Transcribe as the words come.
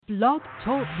Blog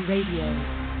Talk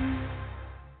Radio.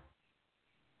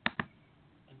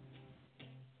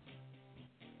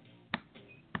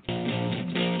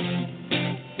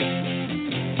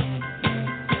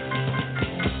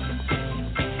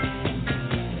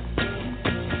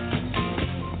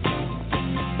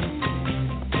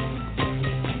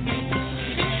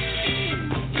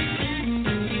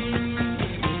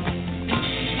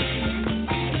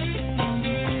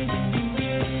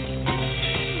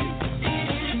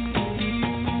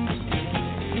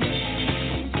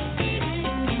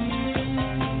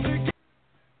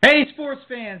 Hey sports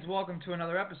fans, welcome to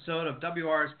another episode of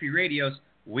WRSP Radio's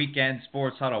Weekend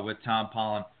Sports Huddle with Tom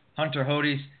Pollin, Hunter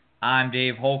Hodies. I'm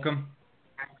Dave Holcomb.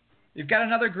 We've got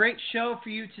another great show for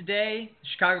you today. The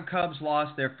Chicago Cubs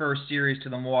lost their first series to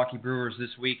the Milwaukee Brewers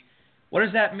this week. What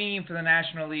does that mean for the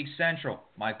National League Central?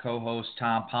 My co-host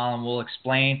Tom Pollin will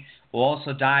explain. We'll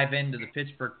also dive into the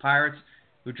Pittsburgh Pirates,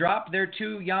 who dropped their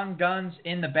two young guns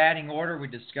in the batting order. We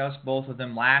discussed both of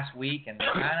them last week, and they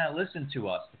kind of listened to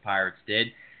us, the Pirates did.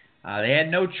 They had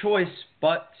no choice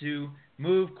but to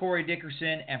move Corey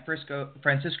Dickerson and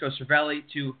Francisco Cervelli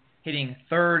to hitting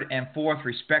third and fourth,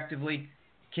 respectively.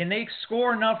 Can they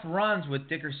score enough runs with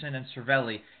Dickerson and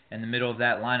Cervelli in the middle of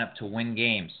that lineup to win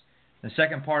games? In the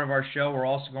second part of our show, we're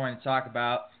also going to talk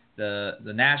about the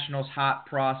Nationals' hot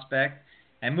prospect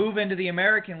and move into the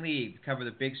American League to cover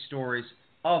the big stories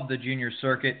of the junior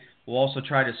circuit. We'll also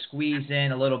try to squeeze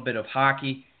in a little bit of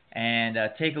hockey and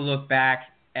take a look back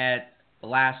at the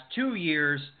last 2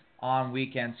 years on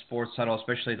Weekend Sports Huddle,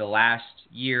 especially the last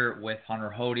year with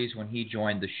Hunter Hodies when he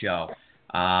joined the show.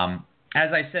 As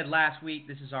I said last week,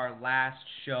 this is our last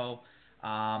show.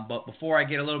 But before I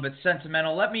get a little bit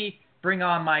sentimental, let me bring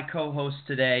on my co-host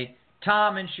today,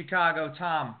 Tom in Chicago.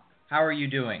 Tom, how are you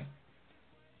doing?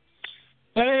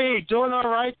 Hey, doing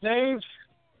all right, Dave.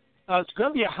 It's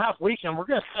going to be a hot weekend. We're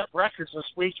going to set records this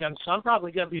weekend, so I'm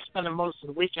probably going to be spending most of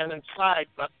the weekend inside,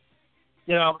 but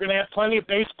you know, we're going to have plenty of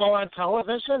baseball on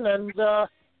television, and we're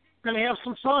going to have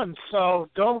some fun. So,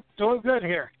 doing good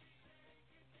here.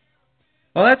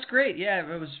 Well, that's great. Yeah,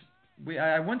 it was.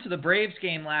 I went to the Braves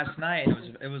game last night.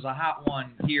 It was a hot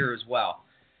one here as well.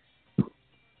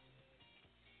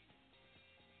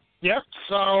 Yep.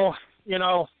 So, you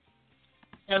know,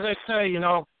 as I say, you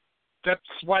know, that's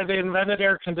why they invented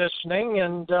air conditioning,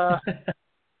 and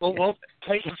we'll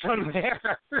take it from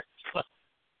there.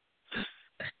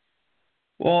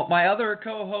 Well, my other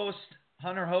co-host,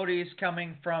 Hunter Hodies,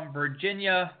 coming from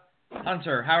Virginia.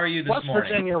 Hunter, how are you this morning?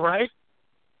 West Virginia, right?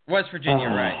 West Virginia,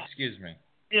 right. Excuse me.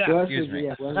 Yeah. West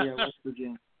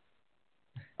Virginia.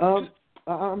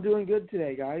 I'm doing good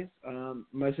today, guys.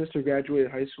 My sister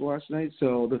graduated high school last night,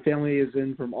 so the family is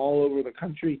in from all over the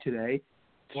country today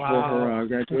for her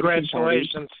graduation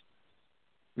Congratulations.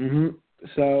 Party.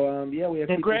 So, yeah, we have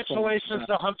Congratulations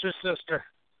to Hunter's sister.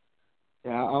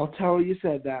 Yeah, I'll tell you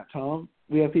said that, Tom.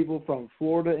 We have people from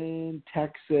Florida in,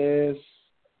 Texas,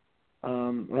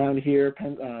 around here,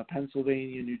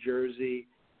 Pennsylvania, New Jersey.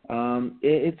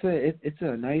 It's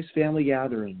a nice family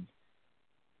gathering.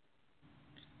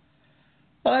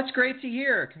 Well, that's great to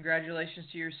hear. Congratulations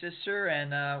to your sister,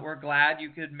 and we're glad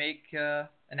you could make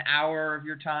an hour of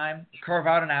your time, carve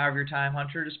out an hour of your time,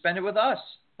 Hunter, to spend it with us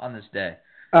on this day.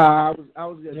 I was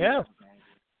gonna yeah. do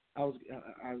that.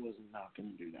 I was not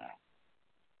going to do that.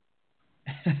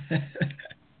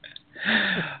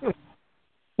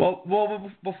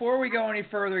 Well, before we go any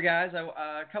further, guys,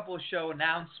 a couple of show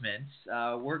announcements.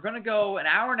 We're going to go an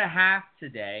hour and a half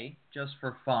today, just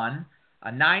for fun.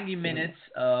 90 minutes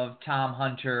of Tom,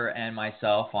 Hunter, and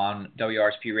myself on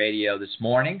WRSP Radio this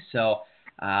morning. So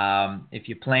if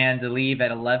you plan to leave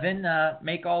at 11,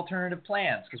 make alternative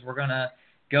plans, because we're going to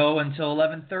go until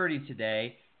 11:30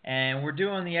 today. And we're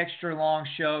doing the extra long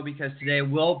show because today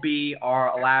will be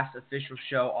our last official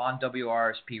show on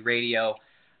WRSP Radio.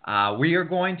 We are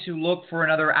going to look for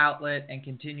another outlet and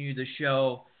continue the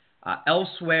show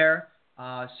elsewhere.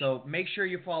 So make sure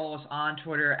you follow us on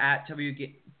Twitter at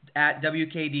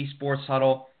WKD Sports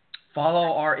Huddle.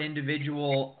 Follow our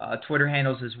individual Twitter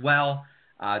handles as well.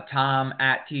 Tom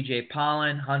at TJ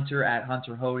Pollin, Hunter at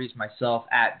Hunter Hodies, myself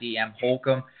at DM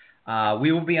Holcomb.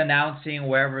 We will be announcing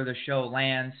wherever the show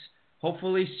lands,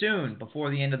 hopefully soon, before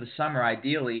the end of the summer,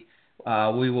 ideally.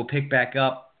 We will pick back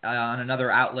up on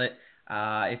another outlet.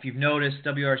 If you've noticed,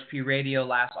 WRSP Radio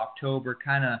last October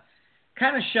kind of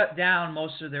shut down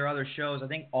most of their other shows. I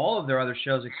think all of their other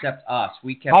shows except us.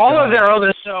 We kept all going. of their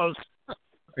other shows.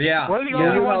 Yeah. We're the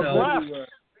only ones left.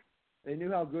 They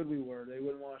knew how good we were. They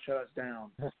wouldn't want to shut us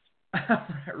down.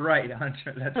 Right,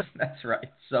 Hunter. That's right.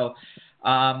 So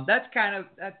that's kind of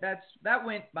that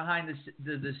went behind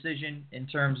the decision in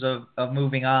terms of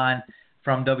moving on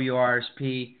from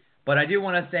WRSP. But I do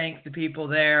want to thank the people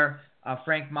there.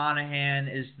 Frank Monahan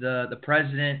is the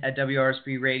president at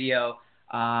WRSP Radio,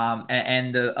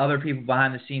 and the other people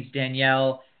behind the scenes,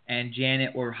 Danielle and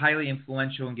Janet, were highly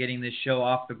influential in getting this show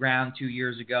off the ground 2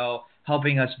 years ago,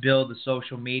 helping us build the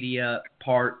social media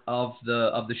part of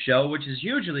the show, which is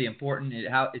hugely important.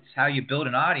 It's how you build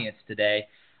an audience today.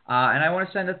 And I want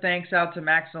to send a thanks out to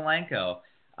Max Polanco.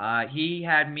 He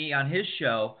had me on his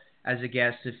show as a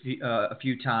guest a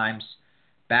few times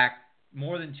back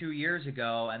more than 2 years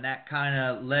ago, and that kind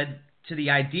of led to the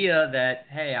idea that,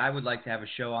 hey, I would like to have a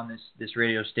show on this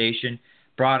radio station.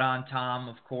 Brought on Tom,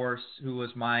 of course, who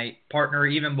was my partner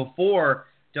even before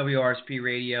WRSP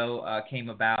Radio came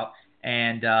about.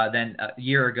 And then a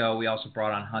year ago, we also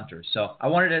brought on Hunter. So I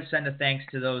wanted to send a thanks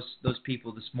to those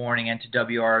people this morning and to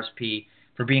WRSP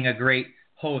for being a great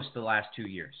host the last 2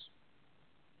 years.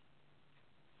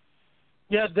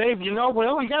 Yeah, Dave, we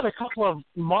only got a couple of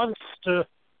months to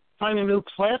find a new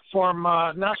platform.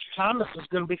 Nostradamus is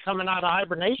going to be coming out of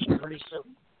hibernation pretty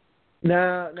soon.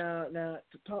 No.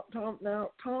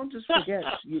 Tom just forgets.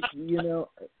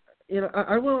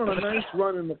 I went on a nice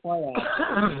run in the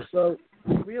playoffs. So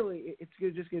really, it's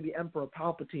just going to be Emperor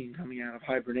Palpatine coming out of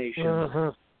hibernation. Mm-hmm.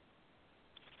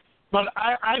 But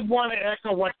I want to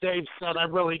echo what Dave said. I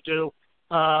really do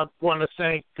want to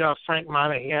thank Frank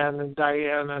Monahan and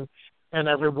Diane and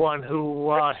everyone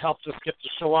who helped us get the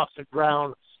show off the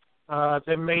ground.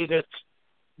 They made it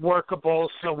workable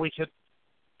so we could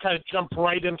kind of jump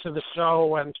right into the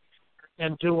show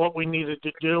and do what we needed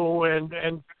to do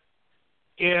and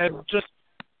just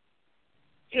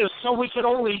so we could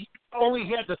only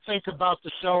had to think about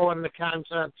the show and the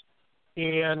content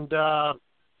and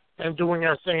doing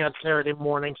our thing on Saturday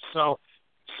morning. So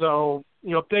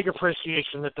big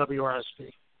appreciation to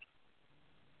WRSP.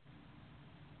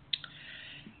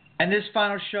 And this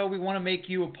final show, we want to make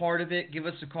you a part of it. Give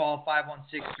us a call,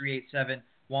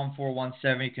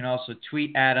 516-387-1417. You can also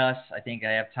tweet at us. I think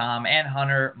I have Tom and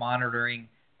Hunter monitoring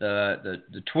the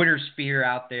Twitter sphere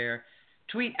out there.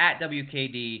 Tweet at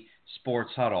WKD Sports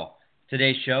Huddle.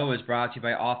 Today's show is brought to you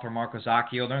by author Marcos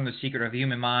Accio. Learn the secret of the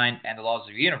human mind and the laws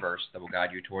of the universe that will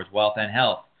guide you towards wealth and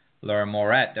health. Learn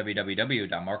more at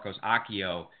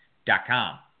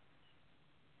www.marcosaccio.com.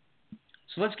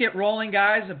 So let's get rolling,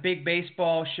 guys. A big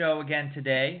baseball show again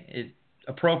today. It's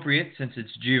appropriate since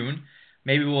it's June.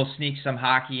 Maybe we'll sneak some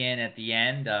hockey in at the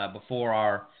end before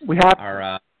our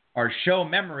show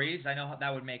memories. I know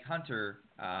that would make Hunter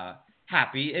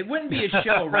happy. It wouldn't be a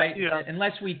show, right? Yeah.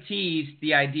 Unless we tease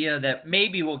the idea that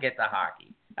maybe we'll get to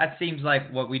hockey. That seems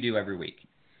like what we do every week.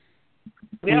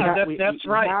 Yeah, that's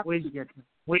right. We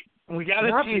got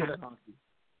to tease it.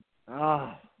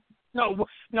 No,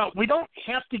 we don't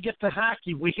have to get to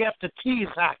hockey. We have to tease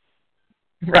hockey.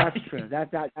 That's true.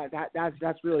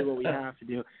 That's really what we have to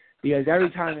do, because every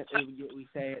time we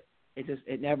say it,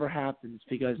 it never happens.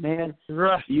 Because man,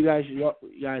 right. you guys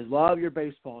love your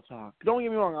baseball talk. Don't get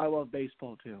me wrong, I love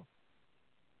baseball too.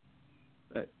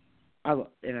 But I was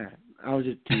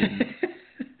just teasing.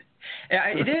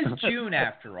 It is June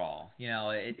after all.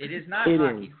 It is not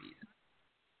hockey season.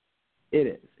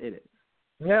 It is.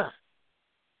 Yeah.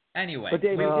 Anyway, but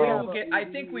Dave, I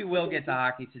think we will get to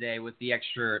hockey today with the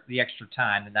extra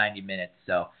time, the 90 minutes.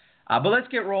 So, but let's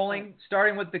get rolling.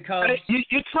 Starting with the Cubs. You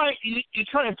try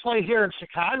and play here in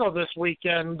Chicago this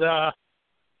weekend.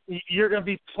 You're going to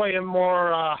be playing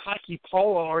more hockey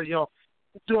polo, or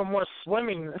doing more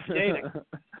swimming and skating.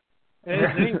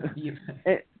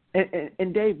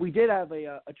 And Dave, we did have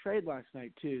a trade last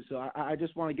night too. So I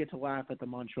just want to get to laugh at the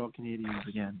Montreal Canadiens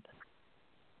again.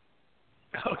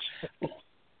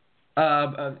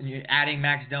 Adding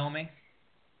Max Domi?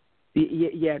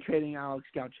 Yeah, trading Alex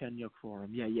Galchenyuk for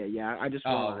him. Yeah. I just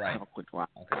want to have a quick laugh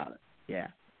about it. Yeah.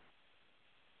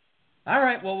 All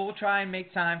right, well, we'll try and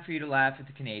make time for you to laugh at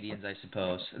the Canadiens, I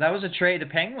suppose. That was a trade the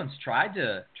Penguins tried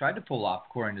to pull off,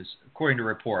 according to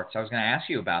reports. I was going to ask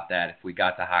you about that if we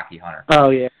got to hockey, Hunter.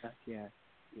 Oh, yeah.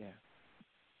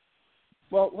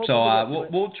 Well, so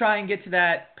we'll try and get to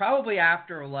that probably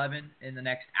after 11 in the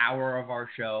next hour of our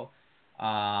show.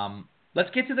 Let's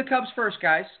get to the Cubs first,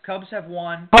 guys. Cubs have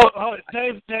won. Oh,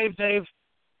 Dave.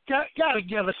 Got to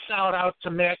give a shout out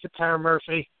to McIntyre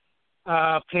Murphy.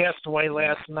 Passed away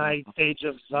last night, age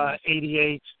of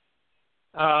 88.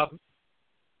 I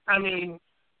mean,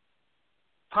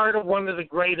 part of one of the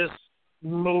greatest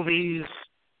movies,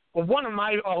 well, one of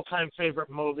my all-time favorite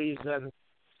movies,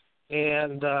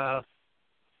 and part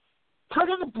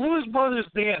of the Blues Brothers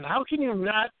band. How can you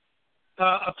not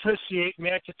appreciate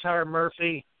McIntyre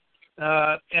Murphy,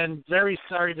 and very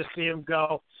sorry to see him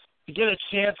go. To get a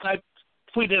chance, I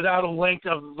tweeted out a link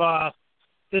of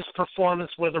his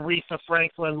performance with Aretha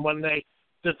Franklin when they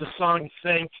did the song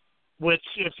 "Think," which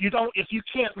if you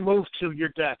can't move to, you're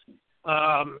dead.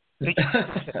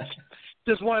 It's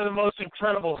just one of the most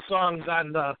incredible songs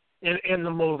on in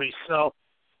the movie. So,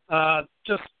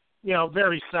 just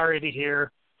very sorry to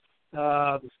hear.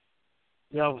 McIntyre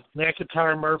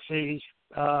Murphy.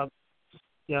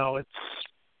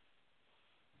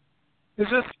 It's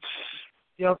just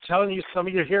telling you some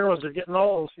of your heroes are getting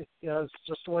old. It's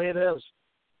just the way it is.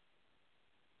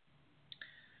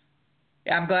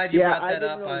 Yeah, I'm glad you brought that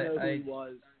up. I didn't know who he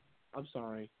was. I'm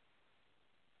sorry.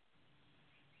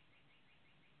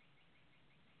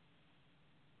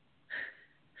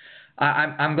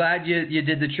 I'm glad you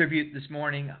did the tribute this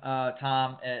morning,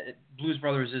 Tom. Blues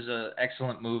Brothers is an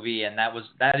excellent movie, and that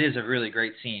is a really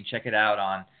great scene. Check it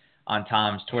out on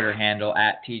Tom's Twitter handle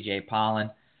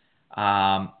 @TJPollin.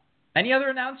 Any other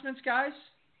announcements, guys,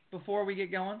 before we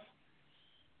get going?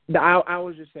 I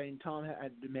was just saying Tom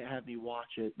had me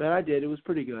watch it, but I did. It was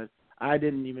pretty good. I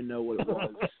didn't even know what it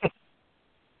was.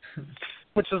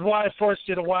 Which is why I forced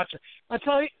you to watch it. I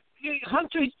tell you,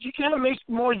 Hunter, you got to make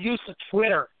more use of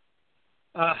Twitter.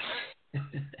 That's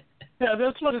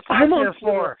what it's there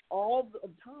for. All the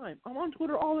time. I'm on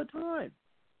Twitter all the time.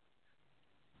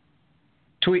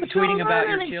 Tweeting about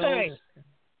your kills.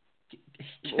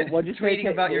 What'd you say? Tweeting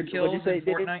about your kills in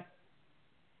Fortnite.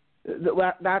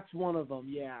 That's one of them.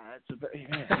 Yeah,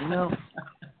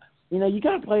 you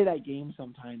gotta play that game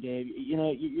sometime, Dave.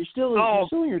 You're still in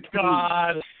your 20s.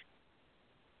 God.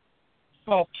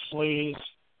 Oh, please.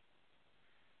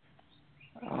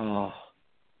 Oh,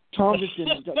 Tom just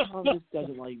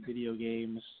doesn't like video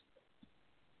games.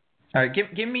 All right,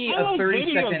 give me a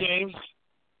 30-second. Games.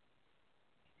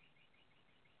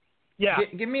 Yeah.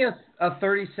 Give me a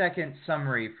 30-second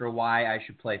summary for why I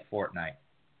should play Fortnite.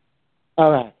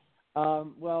 All right.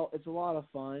 Well, it's a lot of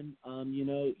fun.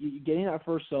 You getting that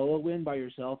first solo win by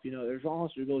yourself, there's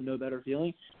almost really no better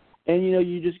feeling. And,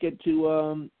 you just get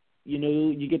to,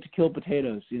 you get to kill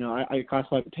potatoes. I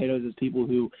classify potatoes as people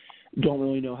who don't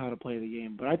really know how to play the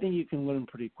game. But I think you can learn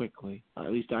pretty quickly.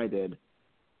 At least I did.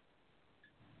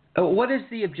 What is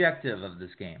the objective of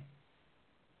this game?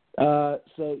 So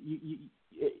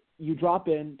you drop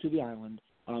into the island,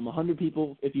 100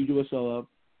 people if you do a solo.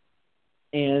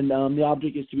 And the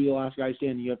object is to be the last guy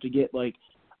standing. You have to get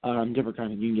different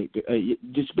kind of. You can get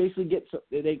just basically get.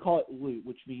 They call it loot,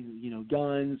 which means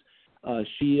guns,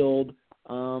 shield.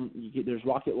 There's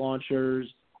rocket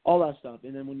launchers, all that stuff.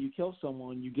 And then when you kill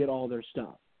someone, you get all their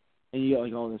stuff, and you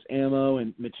get all this ammo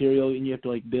and material, and you have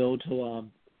to build to.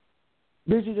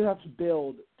 Basically, you have to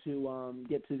build to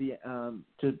get to the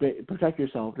to protect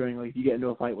yourself during if you get into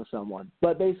a fight with someone.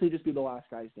 But basically, just be the last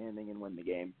guy standing and win the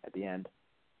game at the end.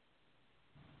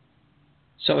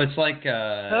 So it's like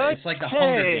the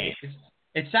Hunger Games.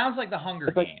 It sounds like the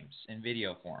Hunger Games in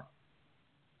video form.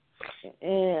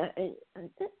 A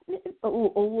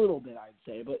little bit, I'd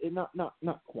say, but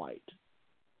not quite.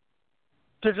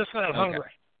 They're just not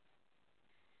hungry.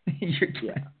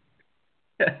 Yeah.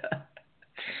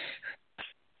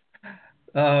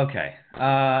 Okay.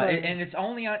 And it's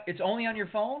only on your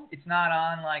phone. It's not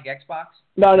on Xbox.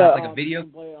 No. Like a video. You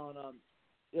can play on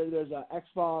there's a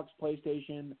Xbox,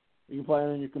 PlayStation. You can play it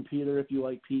on your computer if you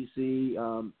like PC.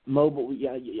 Mobile,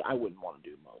 yeah, I wouldn't want to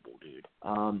do mobile, dude.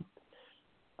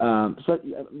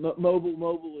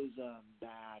 Mobile is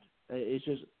bad. It's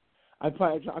just I've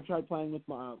tried playing with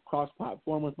my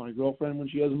cross-platform with my girlfriend when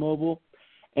she has mobile,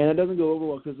 and it doesn't go over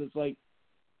well because it's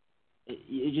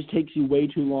it just takes you way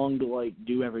too long to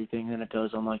do everything than it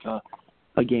does on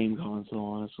a game console,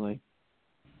 honestly.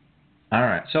 All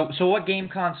right. So what game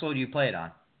console do you play it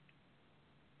on?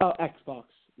 Oh, Xbox.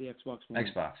 The Xbox One.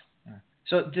 Xbox.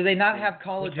 So do they not have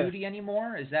Call of Duty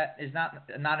anymore? Is not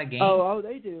a game? Oh,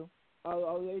 they do.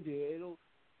 Oh, they do.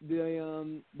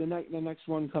 The next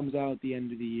one comes out at the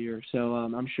end of the year, so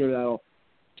I'm sure that'll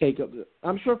take up.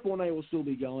 I'm sure Fortnite will still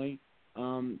be going.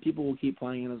 People will keep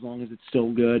playing it as long as it's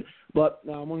still good. But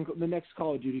when the next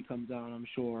Call of Duty comes out, I'm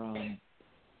sure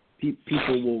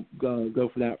people will go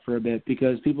for that for a bit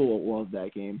because people will love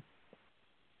that game.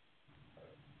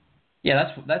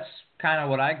 Yeah, that's kind of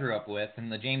what I grew up with in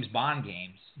the James Bond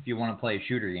games, if you want to play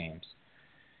shooter games.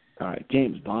 All right,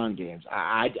 James Bond games.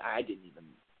 I didn't even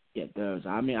get those.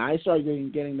 I mean, I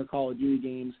started getting the Call of Duty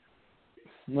games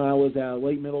when I was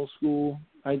late middle school,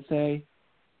 I'd say.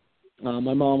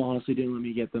 My mom honestly didn't let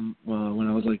me get them when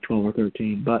I was 12 or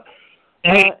 13. But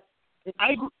I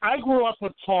grew up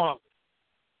with Pong.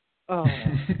 Oh.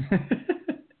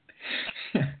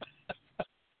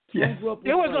 Yeah. It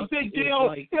was a big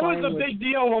deal. It was a big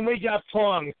deal when we got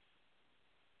flung.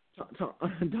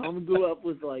 Tom grew up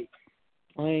with like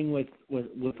playing with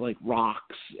like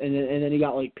rocks, and then he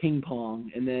got like ping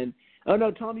pong, and then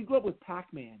Tom, you grew up with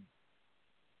Pac-Man.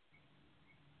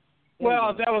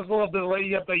 Well, that was a little bit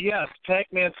later, but yes,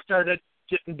 Pac-Man started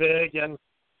getting big, and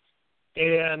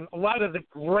a lot of the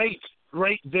great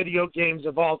video games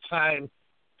of all time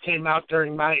came out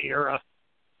during my era.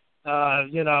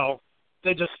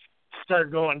 They just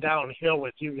started going downhill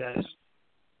with you guys.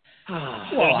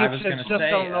 Well, I was going to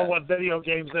say, don't know what video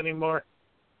games anymore.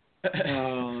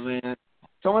 Oh man,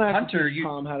 someone has Hunter, to teach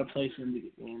Tom how to play some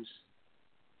video games.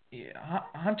 Yeah,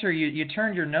 Hunter, you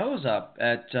turned your nose up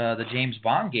at the James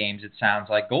Bond games. It sounds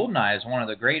like GoldenEye is one of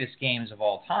the greatest games of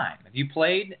all time. Have you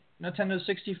played Nintendo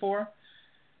 64?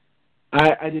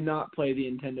 I did not play the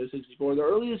Nintendo 64. The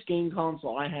earliest game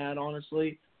console I had,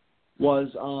 honestly,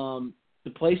 was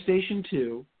the PlayStation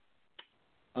 2.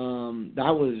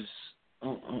 That was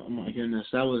oh my goodness,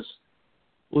 that was,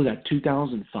 what was that,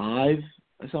 2005?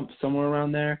 Somewhere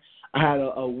around there. I had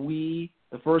a Wii,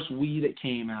 the first Wii that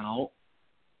came out.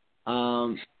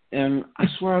 And I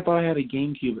swear I thought I had a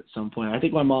GameCube at some point. I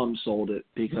think my mom sold it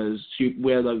because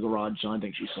we had a garage, so I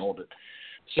think she sold it.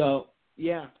 So,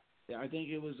 yeah, I think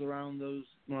it was around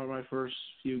one of my first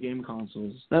few game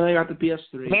consoles. Then I got the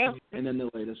PS3, and then the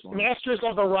latest one. Masters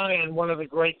of Orion, one of the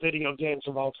great video games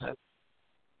of all time.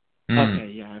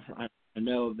 Okay, yeah, I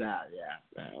know of that. Yeah,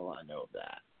 well, I know of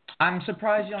that. I'm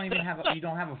surprised you don't even have you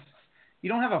don't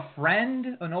have a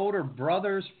friend, an older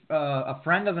brother's a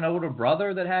friend of an older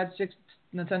brother that had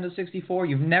Nintendo 64.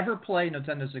 You've never played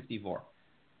Nintendo 64.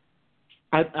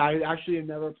 I actually have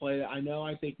never played it.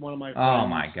 I think one of my friends. Oh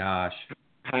my gosh.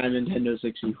 Had a Nintendo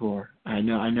 64. I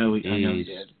know he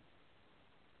did.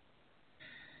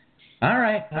 All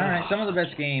right. Some of the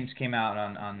best games came out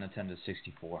on Nintendo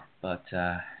 64, but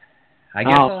I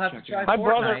guess I'll have to try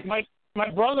Fortnite.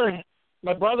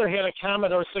 My brother had a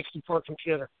Commodore 64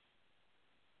 computer.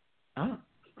 Oh,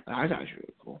 that's actually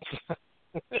really cool.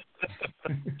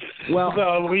 Well,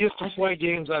 so we used to play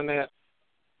games on that.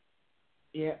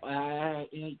 Yeah,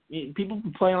 people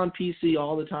play on PC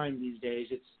all the time these days.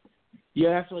 You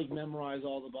have to memorize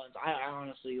all the buttons. I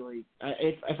honestly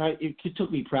if it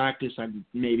took me practice, I'd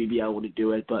maybe be able to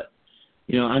do it. But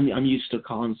I'm used to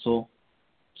console,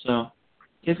 so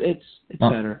it's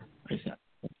better.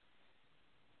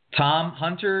 Tom,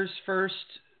 Hunter's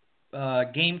first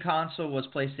game console was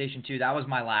PlayStation 2. That was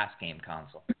my last game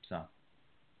console. So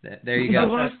there you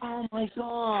go. Oh my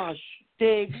gosh,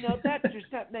 Dave!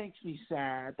 That makes me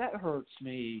sad. That hurts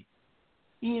me.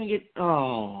 You even get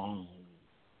Well,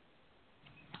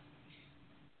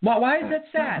 why is that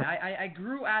sad? I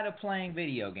grew out of playing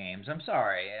video games. I'm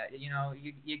sorry.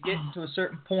 You get to a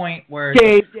certain point where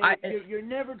Dave, you're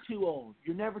never too old.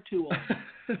 You're never too old.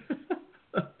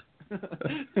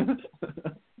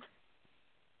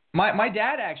 My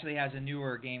dad actually has a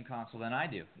newer game console than I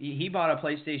do. He bought a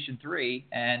PlayStation 3,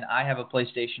 and I have a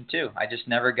PlayStation 2. I just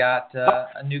never got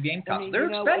a new game console. They're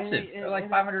expensive. They're like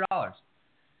 $500.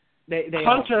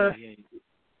 Hunter,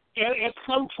 at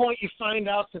some point you find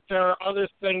out that there are other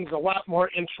things a lot more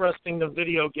interesting than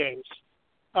video games.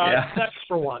 Sex,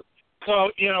 for one.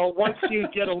 So, once you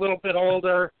get a little bit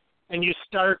older and you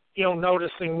start,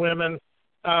 noticing women,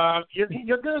 you're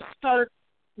going to start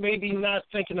maybe not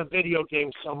thinking of video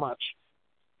games so much.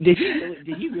 Did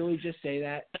you really just say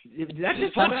that? Did that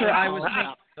just Hunter, I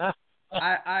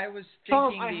was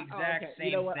thinking the exact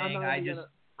same thing.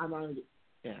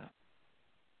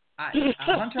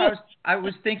 Hunter, I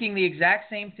was thinking the exact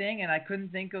same thing, and I couldn't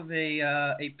think of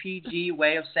a PG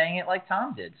way of saying it like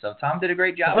Tom did. So Tom did a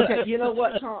great job. Okay, you know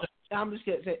what, Tom? I'm just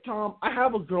gonna say, Tom, I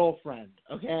have a girlfriend.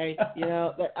 Okay,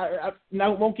 I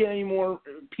won't get any more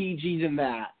PG than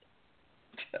that.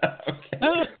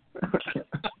 Okay.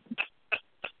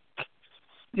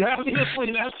 You're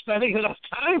obviously not spending enough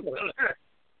time with her.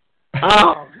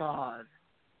 Oh God.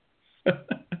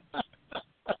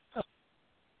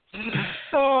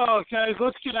 Oh, guys,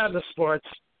 let's get on to sports.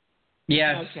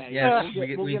 Yes, okay. Yes,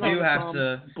 we do have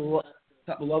to.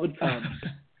 Beloved Cubs.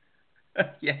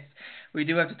 Yes, we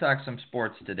do have to talk some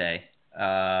sports today.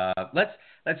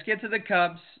 Let's get to the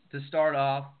Cubs to start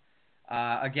off.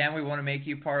 Again, we want to make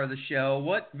you part of the show.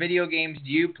 What video games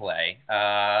do you play?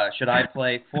 Should I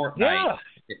play Fortnite? Yeah.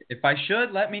 If I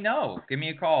should, let me know. Give me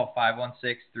a call,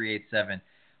 516-387-1417.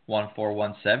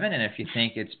 And if you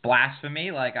think it's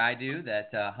blasphemy, like I do,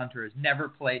 that Hunter has never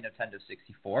played Nintendo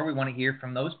 64, we want to hear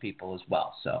from those people as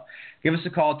well. So give us a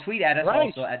call. Tweet at us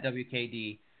also at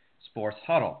WKD Sports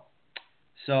Huddle.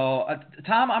 So,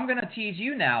 Tom, I'm going to tease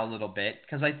you now a little bit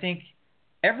because I think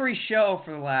every show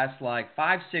for the last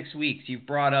 5-6 weeks, you've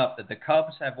brought up that the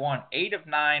Cubs have won 8 of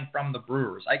 9 from the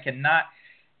Brewers. I cannot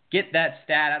get that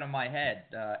stat out of my head.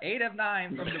 8 of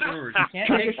 9 from the Brewers. You can't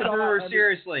take the Brewers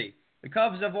seriously. The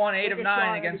Cubs have won 8 of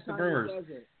 9 against the Brewers.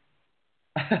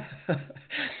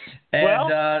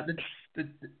 And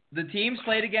the teams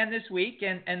played again this week,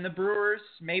 and the Brewers,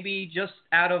 maybe just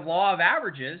out of law of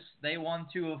averages, they won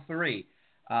 2 of 3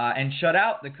 and shut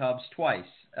out the Cubs twice.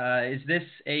 Is this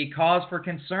a cause for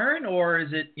concern, or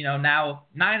is it now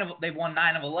they've won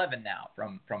 9 of 11 now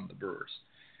from the Brewers?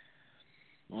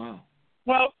 Wow.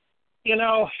 Well,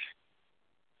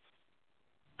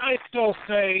 I still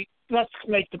say let's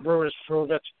make the Brewers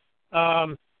prove it.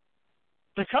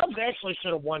 The Cubs actually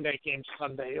should have won that game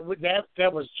Sunday.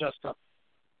 That was just a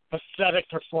pathetic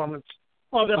performance.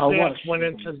 Well, their bats went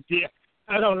into the –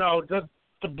 I don't know.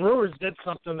 The Brewers did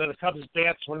something to the Cubs'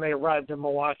 bats when they arrived in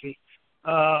Milwaukee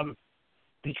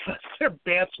because their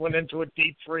bats went into a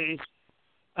deep freeze.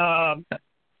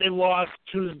 They lost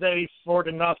Tuesday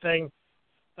 4-0.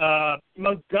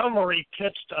 Montgomery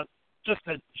pitched just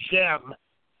a gem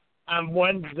on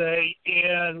Wednesday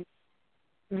and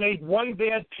made one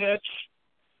bad pitch,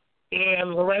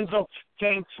 and Lorenzo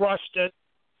Cain crushed it,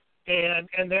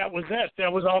 and that was it.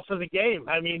 That was all for the game.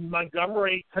 I mean,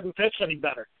 Montgomery couldn't pitch any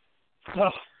better.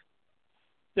 So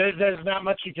there's not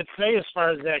much you could say as far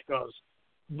as that goes.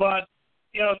 But,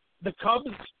 the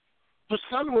Cubs, for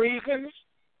some reason,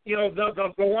 they'll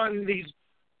go on these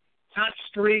hot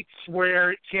streaks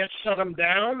where it can't shut them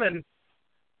down,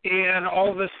 and all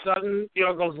of a sudden,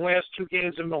 those last 2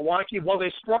 games in Milwaukee, well,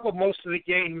 they struggled most of the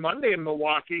game Monday in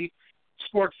Milwaukee,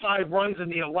 scored 5 runs in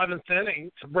the 11th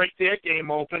inning to break their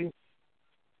game open.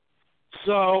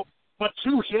 So, but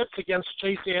 2 hits against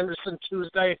Chase Anderson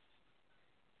Tuesday.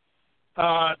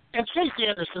 And Chase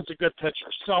Anderson's a good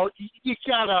pitcher. So you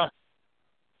gotta,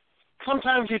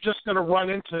 sometimes you're just going to run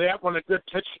into that when a good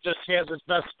pitcher just has his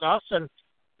best stuff and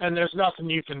there's nothing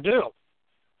you can do.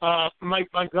 Mike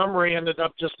Montgomery ended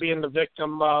up just being the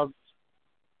victim of,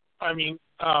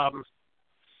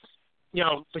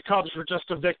 the Cubs were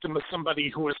just a victim of somebody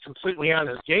who was completely on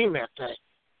his game that day.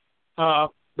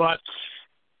 But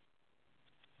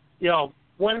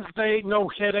Wednesday, no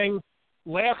hitting.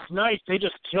 Last night, they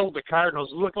just killed the Cardinals.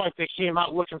 It looked like they came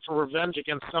out looking for revenge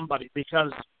against somebody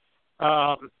because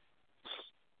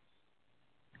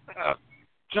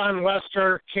John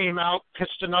Lester came out,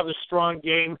 pitched another strong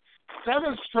game.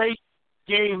 7 straight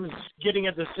games getting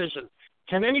a decision.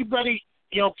 Can anybody,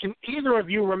 can either of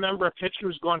you remember a pitcher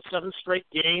who's gone 7 straight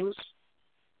games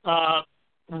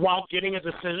while getting a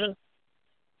decision?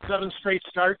 7 straight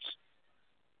starts?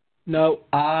 No.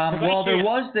 Well, there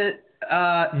was the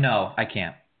no, I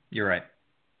can't. You're right.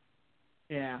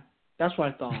 Yeah, that's what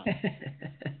I thought.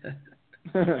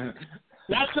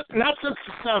 Not since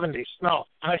the 70s, no.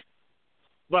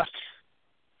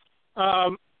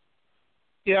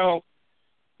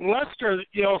 Lester,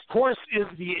 of course, is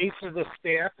the ace of the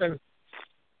staff, and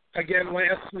again,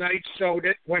 last night showed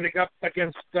it when it got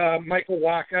against Michael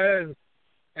Wacha,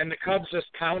 and the Cubs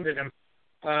just pounded him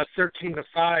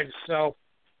 13-5. So,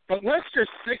 but Lester's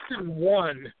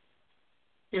 6-1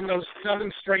 in those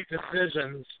 7 straight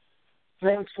decisions,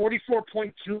 thrown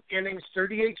 44.2 innings,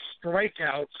 38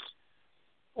 strikeouts,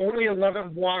 only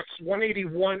 11 walks,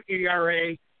 181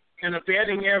 ERA, and a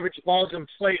batting average balls in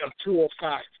play of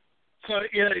 205. So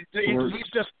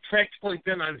he's just practically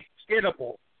been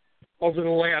unhittable over the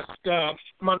last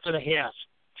month and a half.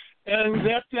 And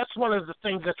that's one of the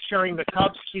things that's carrying the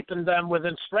Cubs, keeping them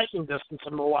within striking distance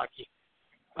of Milwaukee.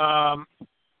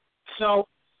 So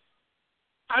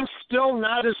I'm still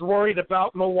not as worried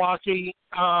about Milwaukee.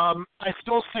 I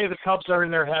still say the Cubs are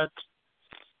in their heads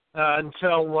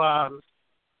until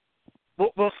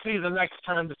we'll see the next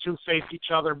time the two face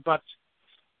each other. But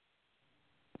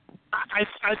I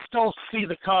still see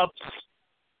the Cubs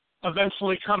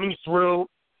eventually coming through.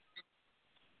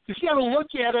 If you got to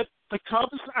look at it, the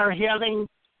Cubs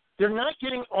they're not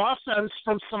getting offense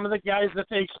from some of the guys that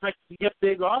they expect to get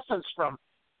big offense from.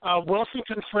 Wilson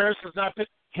Contreras has not been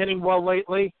hitting well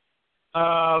lately.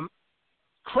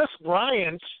 Chris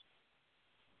Bryant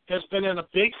has been in a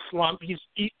big slump.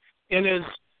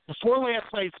 Before last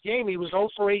night's game, he was 0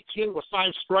 for 18 with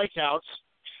 5 strikeouts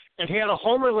and had a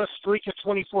homerless streak of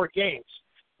 24 games,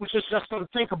 which is just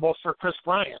unthinkable for Chris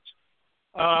Bryant.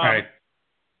 Right.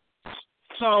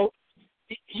 So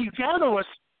you got to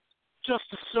just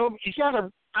assume,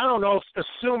 I don't know if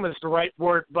assume is the right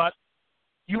word, but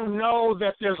you know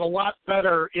that there's a lot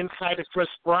better inside of Chris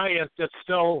Bryant that's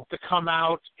still to come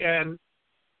out, and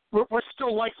we're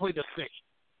still likely to see.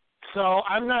 So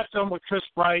I'm not done with Chris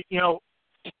Bryant.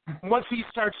 Once he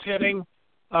starts hitting,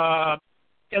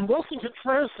 And Wilson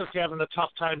Contreras is having a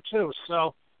tough time too.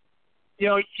 So,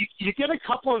 you get a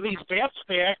couple of these bats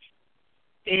back,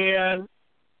 and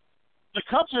the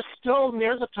Cubs are still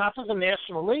near the top of the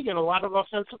National League in a lot of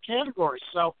offensive categories.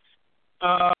 So,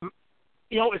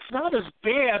 it's not as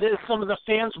bad as some of the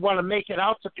fans want to make it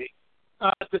out to be.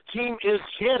 The team is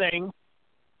hitting.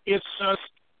 It's just,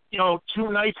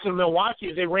 2 nights in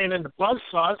Milwaukee, they ran into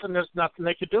buzzsaws, and there's nothing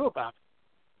they could do about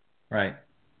it. Right.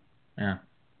 Yeah.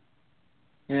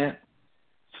 Yeah.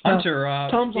 Hunter,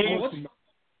 Tom's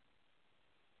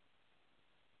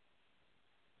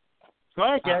Go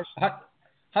ahead, guys.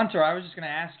 Hunter, I was just going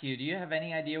to ask you, do you have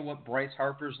any idea what Bryce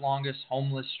Harper's longest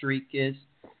homeless streak is?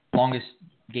 Longest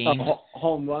game?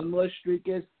 Home runless streak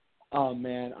is? Oh,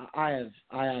 man, I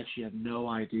actually have no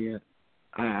idea.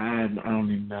 I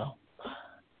don't even know.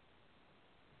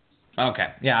 Okay.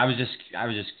 Yeah, I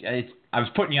was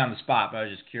putting you on the spot, but I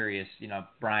was just curious.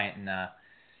 Bryant and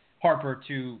Harper,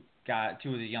 two of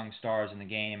the young stars in the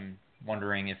game,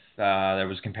 wondering if there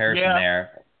was comparison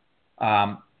there.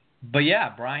 But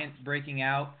yeah, Bryant breaking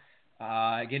out,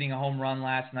 getting a home run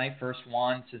last night, first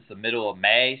one since the middle of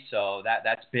May. So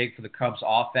that's big for the Cubs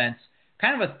offense.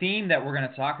 Kind of a theme that we're going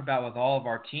to talk about with all of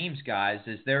our teams, guys,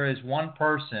 is there is one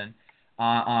person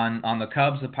on the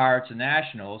Cubs, the Pirates, and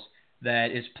Nationals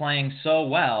that is playing so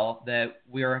well that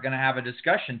we are going to have a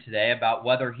discussion today about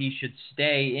whether he should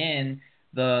stay in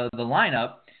the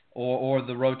lineup or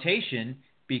the rotation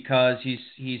because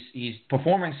he's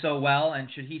performing so well,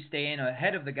 and should he stay in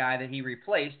ahead of the guy that he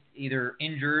replaced, either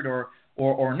injured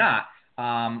or not,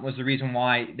 was the reason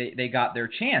why they got their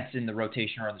chance in the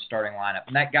rotation or in the starting lineup.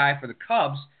 And that guy for the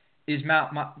Cubs is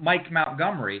Mike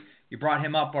Montgomery. You brought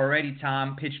him up already,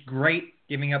 Tom. Pitched great,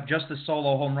 giving up just a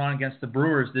solo home run against the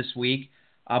Brewers this week.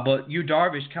 But Yu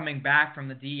Darvish coming back from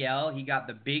the DL, he got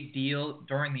the big deal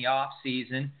during the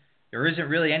offseason. There isn't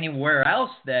really anywhere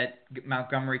else that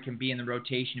Montgomery can be in the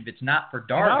rotation if it's not for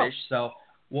Darvish. No. So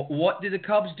what do the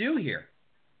Cubs do here?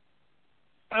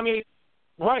 I mean,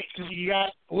 right, because you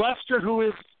got Lester, who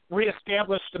has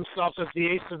reestablished himself as the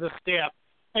ace of the staff,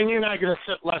 and you're not going to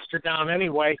sit Lester down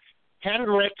anyway.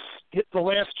 Hendricks, the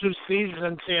last 2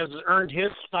 seasons, has earned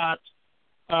his spot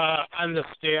on the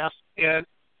staff, and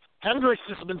Hendricks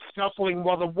has been scuffling.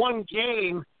 Well, the one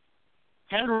game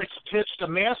Hendricks pitched a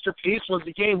masterpiece was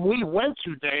the game we went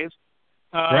to, Dave,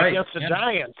 against the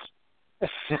Giants.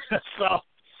 So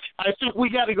I think we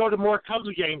got to go to more Cubs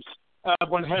games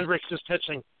when Hendricks is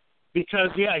pitching because,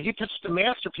 he pitched a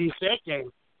masterpiece that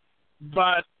game.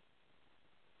 But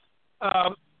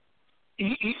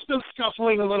he's been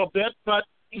scuffling a little bit, but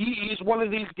he's one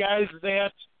of these guys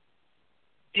that,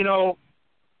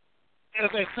 as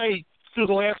I say, through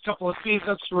the last couple of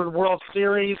seasons through the World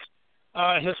Series,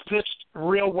 has pitched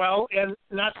real well and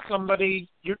not somebody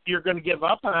you're going to give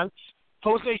up on.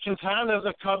 Jose Quintana,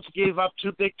 the Cubs gave up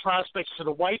 2 big prospects to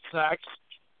the White Sox.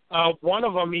 One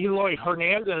of them, Eloy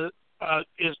Hernandez,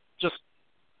 is just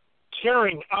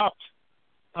tearing up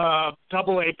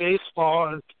Double-A baseball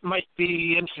and might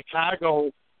be in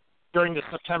Chicago during the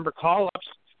September call-ups.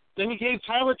 Then you gave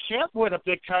Tyler Chatwood a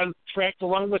big contract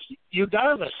along with Yu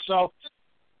Darvish. So,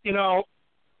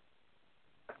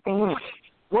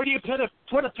 where do you put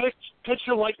a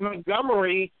pitcher like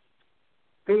Montgomery,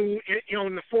 who,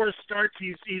 in the 4 starts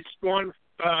he's gone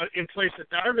in place of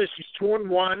Darvish? He's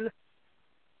 2-1,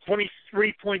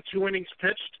 23.2 innings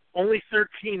pitched, only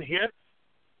 13 hit.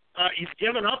 He's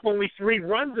given up only 3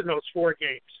 runs in those 4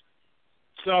 games.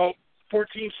 So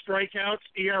 14 strikeouts,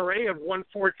 ERA of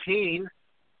 1.14,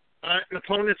 an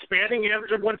opponent's batting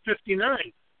average of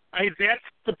 159. That's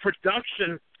the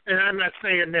production, and I'm not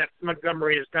saying that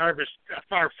Montgomery is Darvish,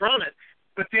 far from it,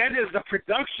 but that is the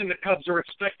production the Cubs are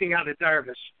expecting out of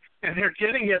Darvish, and they're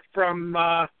getting it from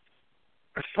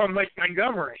Mike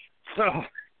Montgomery. So,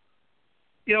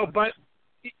 but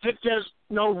there's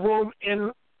no room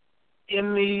in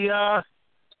the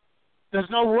there's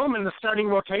no room in the starting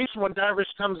rotation when Darvish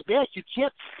comes back. You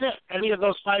can't sit any of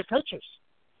those 5 pitchers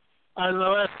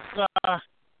unless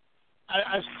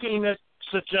I've seen it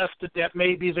suggested that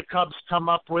maybe the Cubs come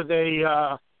up with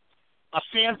a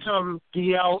phantom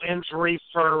DL injury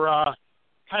for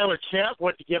Tyler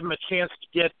Chatwood to give him a chance to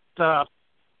get to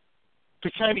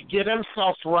kind of get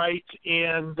himself right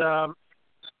and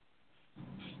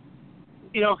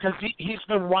because he's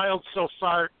been wild so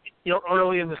far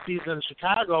early in the season in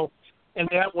Chicago, and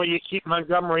that way you keep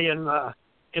Montgomery in the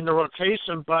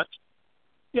rotation. But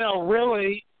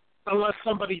really, unless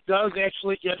somebody does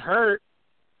actually get hurt,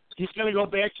 he's going to go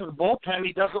back to the bullpen.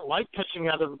 He doesn't like pitching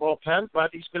out of the bullpen, but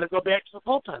he's going to go back to the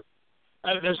bullpen.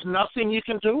 There's nothing you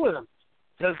can do with him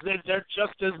because there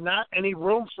just is not any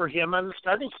room for him on the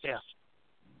starting staff.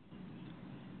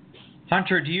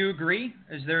 Hunter, do you agree?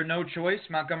 Is there no choice?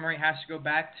 Montgomery has to go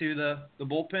back to the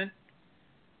bullpen?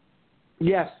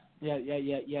 Yes.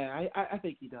 Yeah. I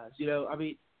think he does. I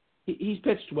mean, he's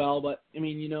pitched well, but, I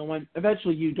mean, when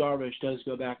eventually Darvish does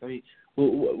go back, I mean,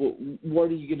 what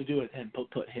are you going to do with him?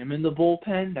 Put him in the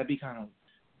bullpen? That'd be kind of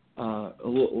a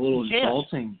little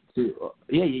insulting.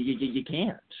 You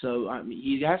can't. So, I mean,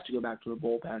 he has to go back to the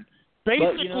bullpen.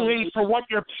 Basically, for what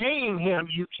you're paying him,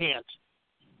 you can't.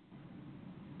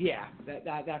 Yeah,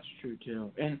 that's true,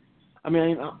 too. And, I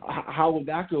mean, how would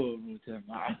that go over with him?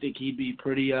 I think he'd be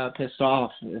pretty pissed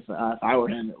off if I were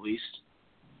him, at least.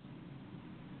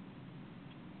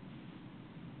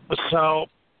 So,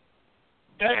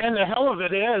 and the hell of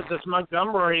it is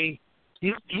Montgomery,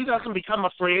 he doesn't become a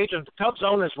free agent. The Cubs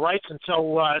own his rights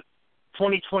until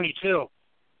 2022.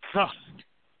 So,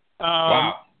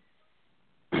 wow.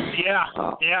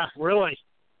 Yeah, really.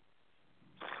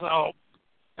 So,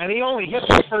 and he only hits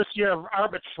the first year of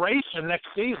arbitration next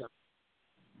season.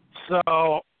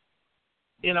 So,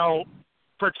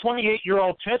 for a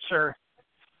 28-year-old pitcher,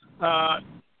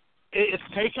 it's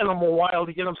taken him a while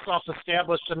to get himself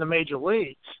established in the major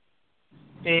leagues.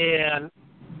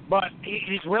 But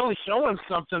he's really showing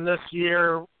something this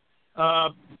year,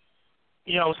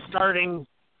 starting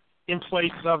in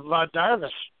place of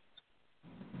Darvish.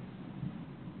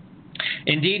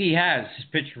 Indeed, he has. He's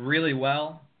pitched really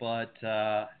well, but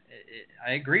I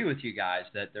agree with you guys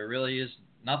that there really is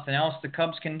nothing else the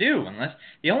Cubs can do. Unless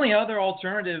the only other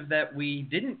alternative that we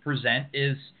didn't present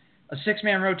is a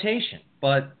six-man rotation,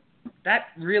 but that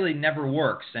really never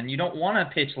works, and you don't want to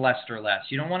pitch Lester less.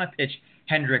 You don't want to pitch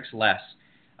Hendricks less.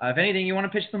 If anything, you want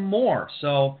to pitch them more.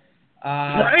 So,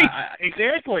 right,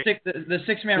 exactly. The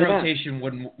six-man rotation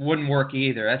wouldn't work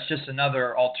either. That's just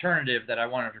another alternative that I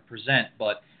wanted to present,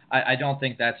 but I don't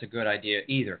think that's a good idea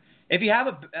either. If you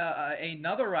have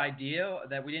another idea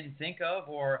that we didn't think of,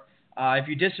 or if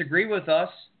you disagree with us,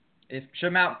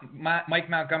 should Mike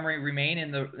Montgomery remain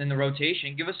in the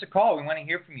rotation, give us a call. We want to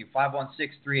hear from you,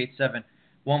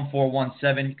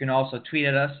 516-387-1417. You can also tweet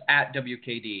at us at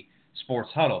WKD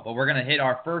Sports Huddle. But we're going to hit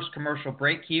our first commercial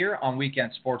break here on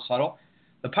Weekend Sports Huddle.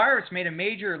 The Pirates made a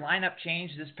major lineup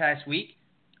change this past week,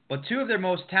 but with two of their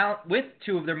most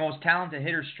talented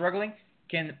hitters struggling,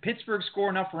 can Pittsburgh score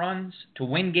enough runs to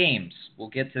win games? We'll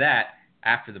get to that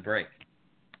after the break.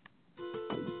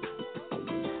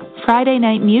 Friday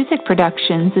Night Music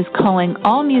Productions is calling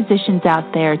all musicians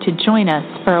out there to join us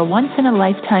for a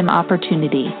once-in-a-lifetime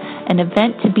opportunity, an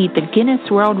event to beat the Guinness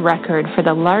World Record for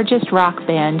the largest rock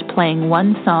band playing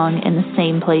one song in the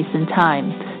same place and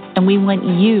time, and we want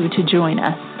you to join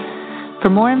us. For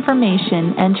more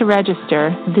information and to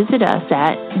register, visit us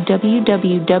at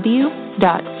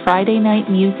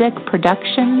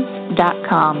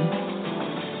www.fridaynightmusicproductions.com.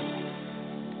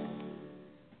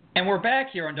 And we're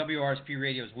back here on WRSP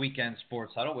Radio's Weekend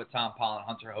Sports Huddle with Tom Pollin,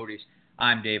 Hunter Hodies.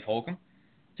 I'm Dave Holcomb.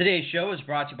 Today's show is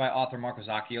brought to you by author Marcos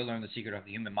Accio. Learn the secret of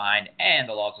the human mind and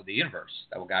the laws of the universe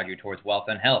that will guide you towards wealth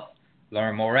and health.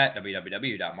 Learn more at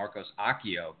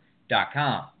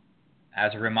www.marcosaccio.com.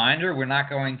 As a reminder, we're not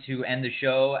going to end the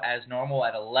show as normal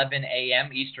at 11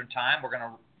 a.m. Eastern Time. We're going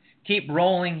to keep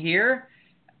rolling here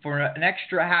for an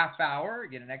extra half hour,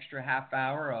 get an extra half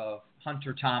hour of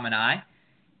Hunter, Tom, and I.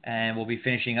 And we'll be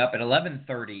finishing up at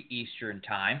 11:30 Eastern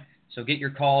Time. So get your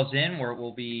calls in, where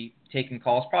we'll be taking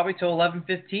calls probably till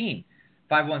 11:15.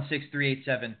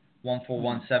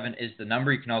 516-387-1417 is the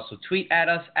number. You can also tweet at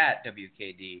us at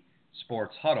WKD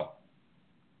Sports Huddle.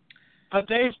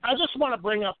 Dave, I just want to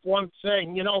bring up one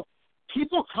thing.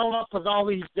 People come up with all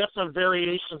these different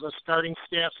variations of starting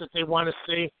staffs that they want to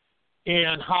see,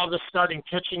 and how the starting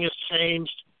pitching has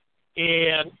changed,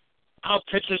 and how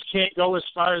pitchers can't go as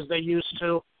far as they used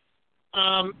to.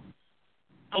 A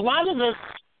lot of this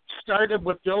started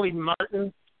with Billy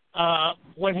Martin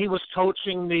when he was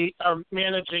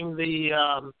managing the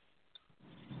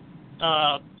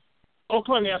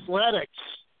Oakland Athletics.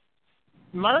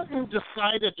 Martin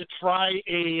decided to try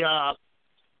a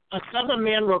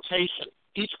 7-man rotation.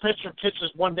 Each pitcher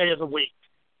pitches one day of the week,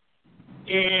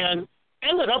 and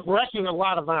ended up wrecking a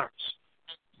lot of arms.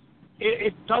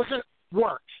 It doesn't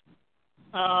work.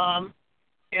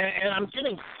 And I'm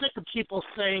getting sick of people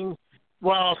saying,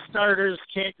 well, starters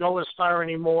can't go as far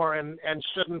anymore and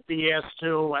shouldn't be asked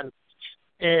to,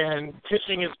 and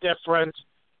pitching is different.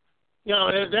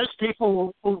 There's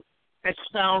people who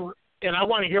expound, and I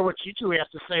want to hear what you two have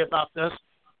to say about this,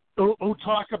 who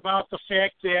talk about the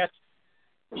fact that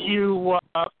you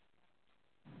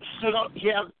should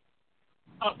have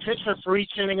a pitcher for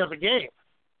each inning of the game.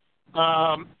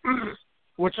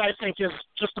 which I think is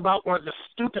just about one of the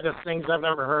stupidest things I've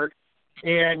ever heard.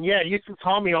 And, yeah, you can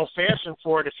call me old-fashioned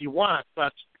for it if you want,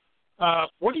 but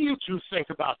what do you two think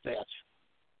about that?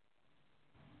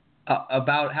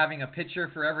 About having a pitcher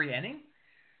for every inning?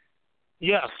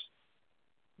 Yes.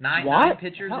 Nine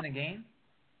pitchers in a game?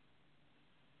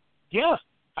 Yeah,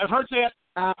 I've heard that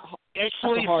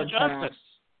actually suggested.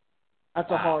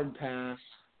 That's a hard pass.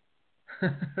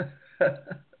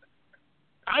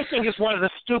 I think it's one of the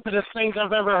stupidest things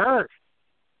I've ever heard.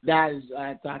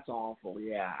 That's awful.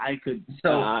 Yeah, I could.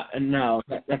 So no,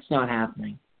 that's not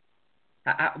happening.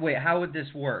 Wait, how would this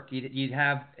work? You'd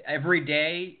have every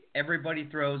day, everybody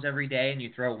throws every day, and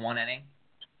you throw one inning.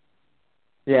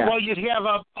 Yeah. Well, you'd have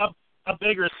a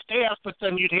bigger staff, but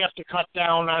then you'd have to cut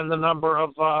down on the number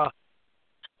of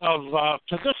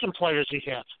position players you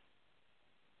have.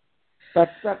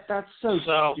 That's so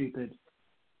stupid.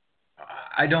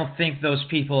 I don't think those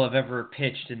people have ever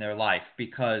pitched in their life,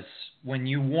 because when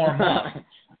you warm up,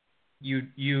 you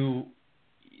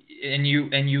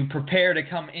prepare to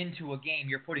come into a game,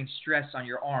 you're putting stress on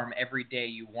your arm every day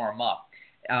you warm up.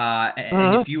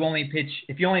 And if you only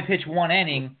pitch one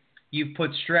inning, you've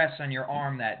put stress on your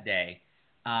arm that day,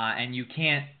 and you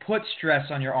can't put stress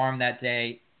on your arm that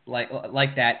day like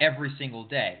that every single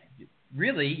day.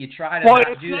 Really, you try to not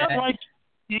do that. Like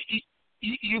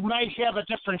you might have a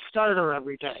different starter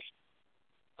every day.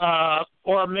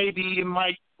 Or maybe you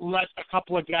might let a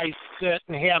couple of guys sit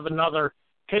and have another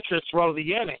pitcher throw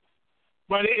the inning.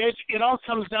 But it all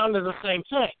comes down to the same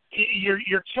thing.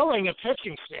 You're killing a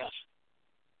pitching staff.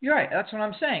 You're right. That's what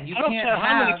I'm saying. I don't care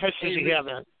how many pitchers you have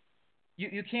in.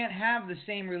 You can't have the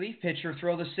same relief pitcher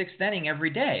throw the sixth inning every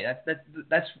day.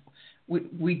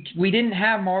 We didn't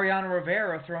have Mariano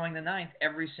Rivera throwing the ninth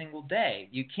every single day.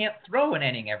 You can't throw an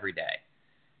inning every day,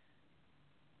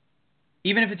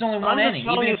 even if it's only one inning.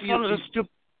 I'm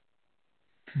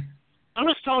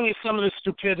just telling you some of the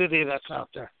stupidity that's out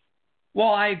there. Well,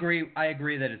 I agree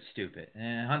that it's stupid,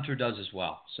 and Hunter does as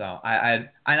well. So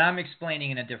I'm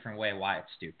explaining in a different way why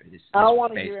it's stupid. I don't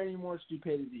want to hear any more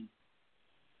stupidity.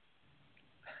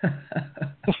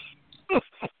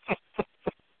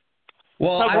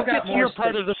 Well, I'll get to your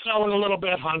part of the show in a little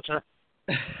bit, Hunter.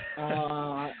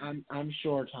 I'm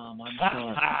sure, Tom. I'm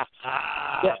sure.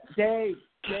 Yeah,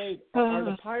 Dave, are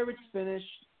the Pirates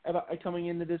finished coming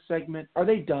into this segment? Are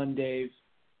they done, Dave?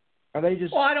 Are they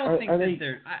just? Well, I don't think that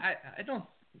they're. I don't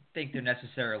think they're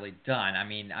necessarily done. I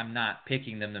mean, I'm not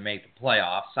picking them to make the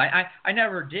playoffs. I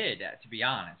never did, to be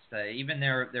honest. Even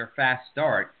their fast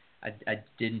start, I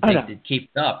didn't think they'd keep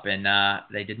it up, and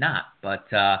they did not.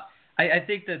 But I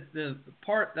think that the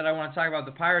part that I want to talk about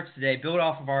the Pirates today, build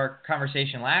off of our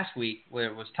conversation last week, where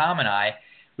it was Tom and I.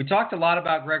 We talked a lot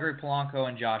about Gregory Polanco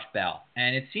and Josh Bell,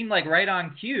 and it seemed like right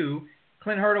on cue,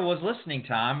 Clint Hurdle was listening,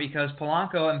 Tom, because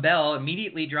Polanco and Bell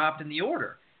immediately dropped in the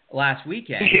order last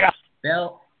weekend. Yeah.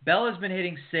 Bell has been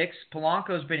hitting 6th,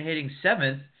 Polanco's been hitting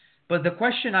 7th, but the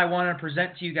question I want to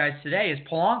present to you guys today is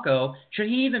Polanco, should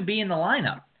he even be in the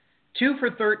lineup? 2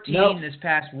 for 13 this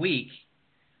past week.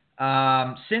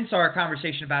 Since our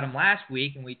conversation about him last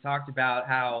week, and we talked about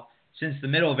how since the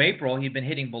middle of April he'd been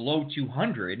hitting below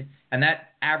 200, and that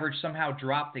average somehow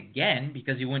dropped again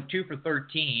because he went 2 for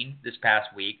 13 this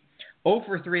past week, 0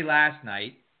 for 3 last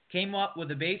night, came up with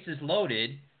the bases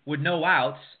loaded with no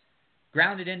outs,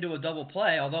 grounded into a double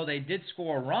play, although they did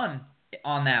score a run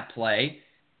on that play.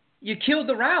 You killed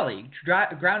the rally,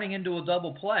 grounding into a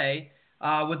double play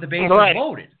with the bases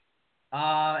loaded.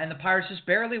 And the Pirates just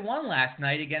barely won last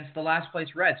night against the last place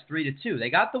Reds, 3-2. They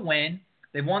got the win.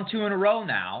 They've won 2 in a row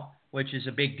now, which is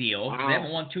a big deal. Wow. They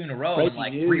haven't won 2 in a row in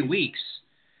like 3 weeks.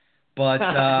 But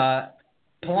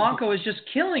Polanco is just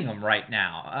killing them right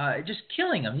now. Just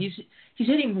killing them. He's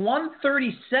hitting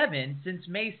 137 since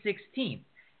May 16th.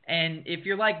 And if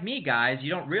you're like me, guys, you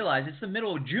don't realize it's the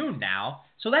middle of June now.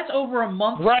 So that's over a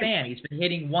month span. He's been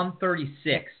hitting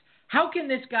 136. How can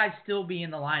this guy still be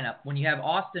in the lineup when you have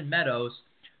Austin Meadows,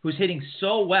 who's hitting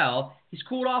so well? He's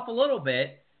cooled off a little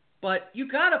bit, but you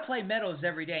got to play Meadows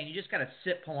every day, and you just got to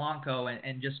sit Polanco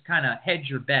and just kind of hedge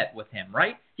your bet with him,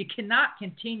 right? You cannot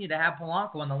continue to have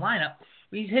Polanco in the lineup.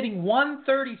 He's hitting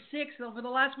 136 over the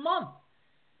last month.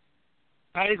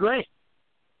 I agree.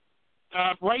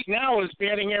 Right now, his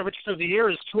batting average for the year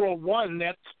is 201.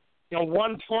 That's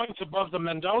 1 point above the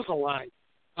Mendoza line.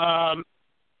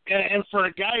 And for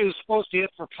a guy who's supposed to hit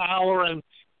for power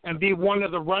and be one of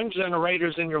the run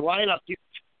generators in your lineup, you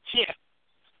can't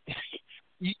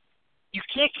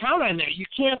count on that. You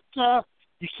can't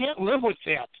live with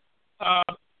that.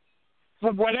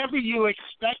 For whatever you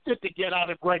expected to get out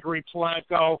of Gregory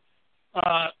Polanco,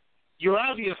 you're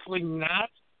obviously not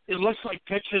it looks like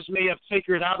pitchers may have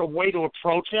figured out a way to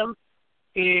approach him,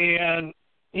 and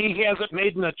he hasn't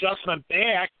made an adjustment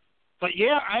back. But,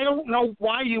 yeah, I don't know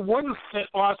why you wouldn't sit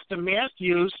Austin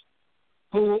Matthews,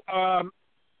 who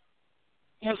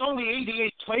has only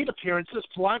 88 plate appearances.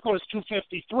 Polanco has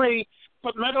 253,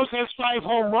 but Meadows has 5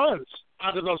 home runs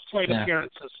out of those plate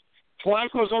appearances.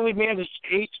 Polanco's only managed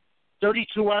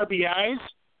 32 RBIs.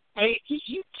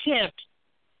 You can't.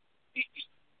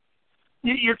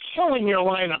 You're killing your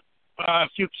lineup if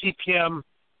you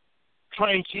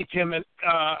try and keep him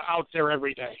out there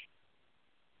every day.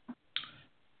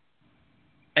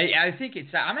 I think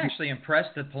I'm actually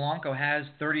impressed that Polanco has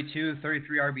 32,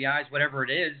 33 RBIs, whatever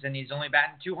it is, and he's only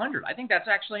batting 200. I think that's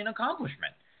actually an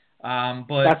accomplishment.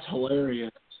 But that's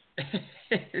hilarious.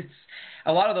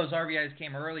 A lot of those RBIs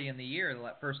came early in the year.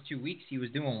 The first 2 weeks he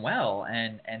was doing well,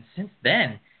 and since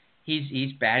then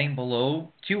he's batting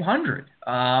below 200,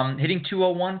 hitting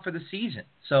 201 for the season.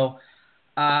 So,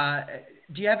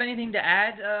 do you have anything to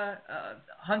add,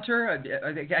 Hunter?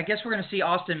 I guess we're going to see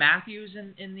Austin Matthews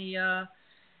in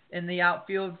the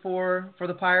outfield for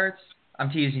the Pirates. I'm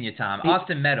teasing you, Tom.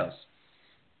 Austin Meadows.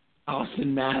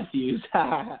 Austin Matthews.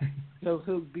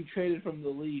 He'll be traded from the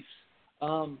Leafs.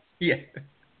 Yeah.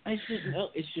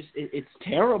 It's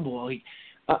terrible. Like,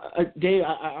 Dave,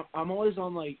 I'm always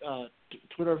on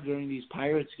Twitter during these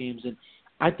Pirates games, and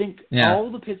I think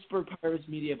all the Pittsburgh Pirates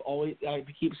media have always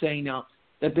keep saying now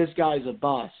that this guy's a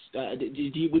bust.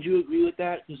 Would you agree with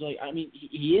that? Because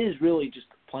he is really just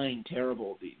playing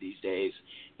terrible these days.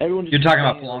 Everyone just You're talking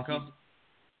about Polanco?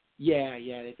 Yeah.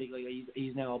 They think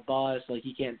he's now a bust.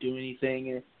 He can't do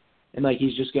anything, and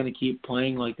he's just going to keep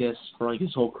playing like this for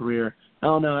his whole career. I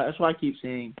don't know. That's what I keep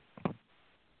saying.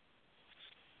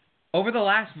 Over the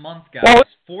last month, guys,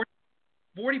 40%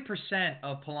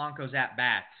 of Polanco's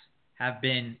at-bats have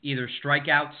been either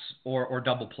strikeouts or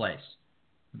double plays.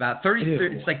 About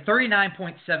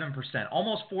 39.7%,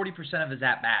 almost 40% of his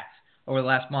at-bats over the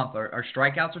last month are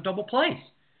strikeouts or double plays.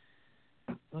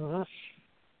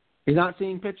 He's not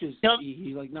seeing pitches. Yep.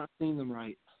 He's not seeing them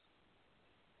right.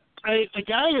 The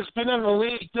guy has been in the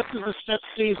league. This is his 5th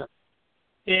season.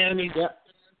 And he's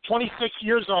 26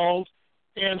 years old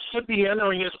and should be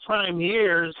entering his prime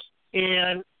years,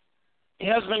 and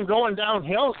has been going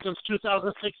downhill since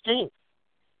 2016.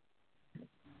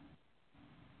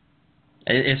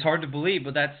 It's hard to believe,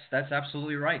 but that's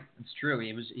absolutely right. It's true.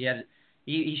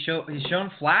 He's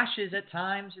shown flashes at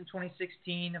times in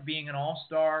 2016 of being an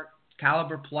all-star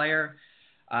caliber player.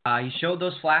 He showed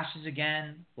those flashes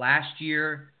again last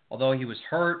year, although he was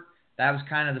hurt. That was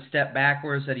kind of the step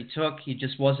backwards that he took. He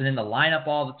just wasn't in the lineup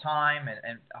all the time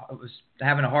and was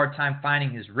having a hard time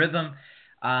finding his rhythm,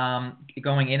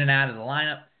 going in and out of the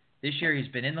lineup. This year he's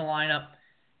been in the lineup,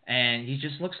 and he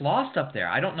just looks lost up there.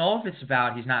 I don't know if it's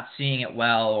about he's not seeing it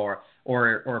well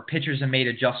or pitchers have made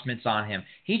adjustments on him.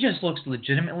 He just looks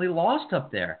legitimately lost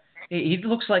up there. He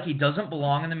looks like he doesn't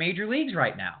belong in the major leagues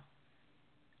right now.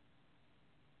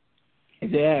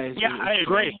 Yeah, I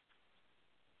agree.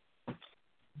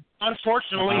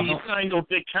 Unfortunately, he signed a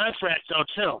big contract though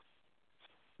too.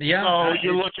 Yeah. So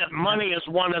you look at money as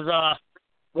one of the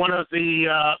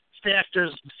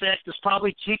factors. The fact is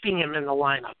probably keeping him in the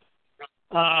lineup.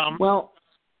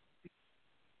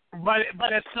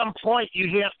 But at some point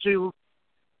you have to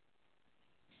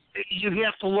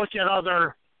look at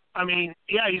other.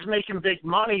 He's making big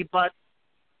money, but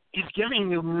he's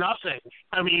giving you nothing.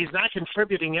 He's not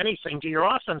contributing anything to your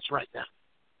offense right now.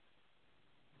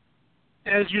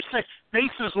 As you say,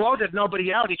 bases loaded,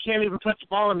 nobody out. He can't even put the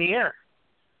ball in the air.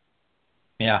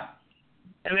 Yeah.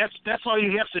 And that's all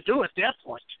you have to do at that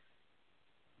point.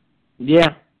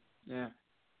 Yeah.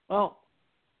 Well,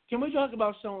 can we talk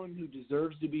about someone who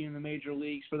deserves to be in the major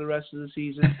leagues for the rest of the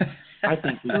season? I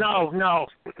think we No.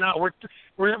 We're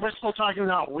still talking.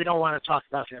 No, we don't want to talk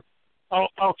about him. Oh,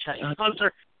 okay,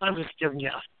 Hunter. I'm just giving you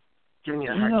a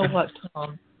hard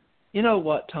time. You know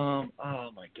what, Tom? Oh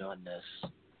my goodness.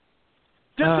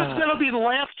 This is going to be the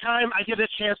last time I get a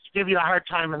chance to give you a hard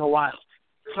time in a while.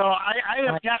 So I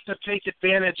have got to take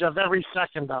advantage of every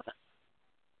second of it.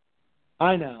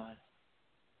 I know.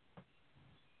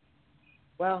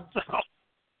 Well,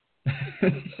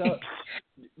 so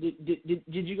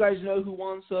did you guys know who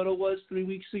Juan Soto was 3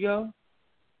 weeks ago?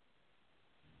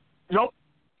 Nope.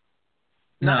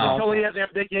 No. Not until he had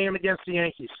that big game against the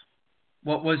Yankees.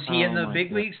 What was he in the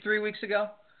big leagues 3 weeks ago?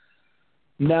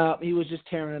 No, he was just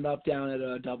tearing it up down at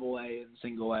a Double A and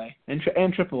Single A and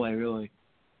Triple A, really.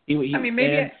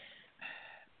 Maybe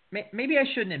I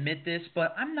shouldn't admit this,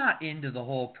 but I'm not into the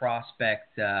whole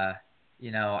prospect. I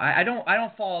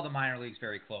don't follow the minor leagues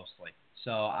very closely,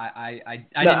 so I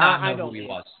did not know who he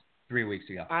was. 3 weeks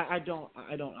ago. I don't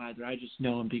either. I just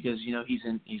know him because he's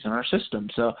in our system.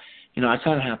 So I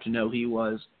kind of have to know who he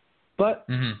was. But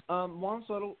Juan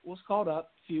Soto was called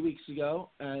up a few weeks ago,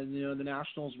 and the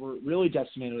Nationals were really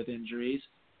decimated with injuries,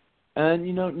 and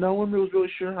no one was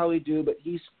really sure how he'd do, but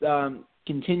he's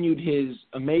continued his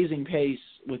amazing pace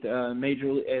with in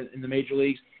the major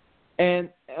leagues, and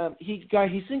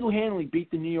he single-handedly beat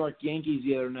the New York Yankees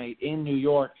the other night in New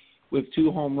York with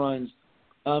 2 home runs.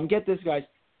 Get this, guys.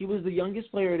 He was the youngest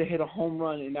player to hit a home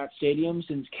run in that stadium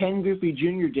since Ken Griffey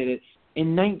Jr. did it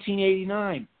in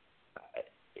 1989.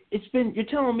 You're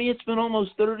telling me it's been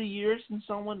almost 30 years since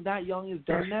someone that young has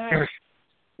done that?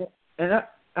 And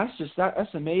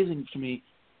that's amazing to me.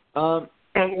 And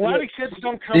a lot of kids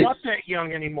don't come up that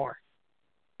young anymore.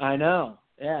 I know.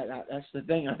 Yeah, that's the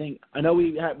thing. I know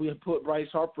we had put Bryce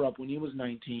Harper up when he was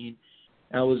 19.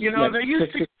 They used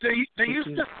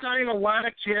to sign a lot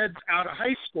of kids out of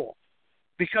high school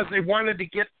because they wanted to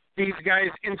get these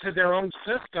guys into their own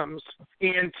systems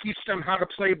and teach them how to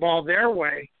play ball their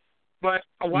way. But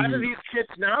a lot of these kids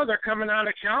now, they're coming out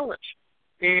of college,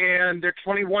 and they're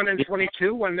 21 and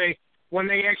 22 when they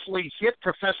actually hit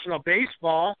professional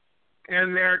baseball,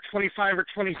 and they're 25 or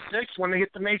 26 when they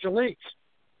hit the major leagues.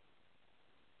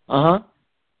 Yeah,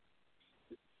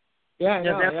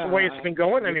 that's the way it's been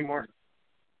going anymore.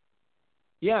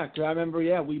 Yeah, because I remember,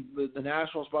 the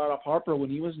Nationals brought up Harper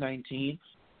when he was 19,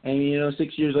 and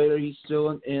 6 years later he's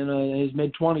still in his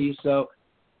mid-20s. So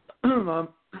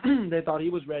they thought he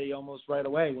was ready almost right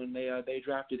away when they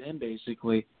drafted him,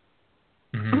 basically.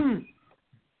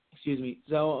 Excuse me.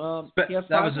 So that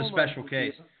was a special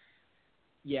case.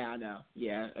 Yeah, I know.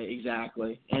 Yeah,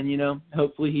 exactly. And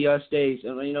hopefully he stays.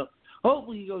 And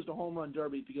hopefully he goes to Home Run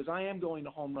Derby because I am going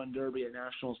to Home Run Derby at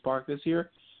Nationals Park this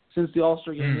year, since the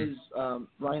All-Star game is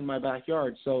right in my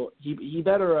backyard. So he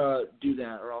better do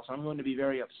that, or else I'm going to be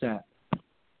very upset.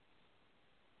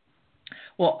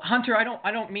 Well, Hunter,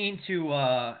 I don't mean to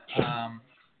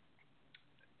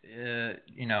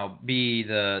be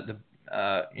the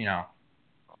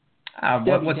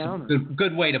what's a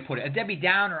good way to put it? A Debbie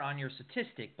Downer on your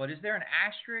statistic, but is there an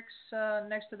asterisk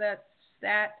next to that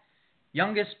stat?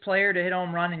 Youngest player to hit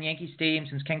home run in Yankee Stadium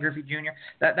since Ken Griffey Jr.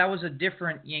 That was a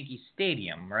different Yankee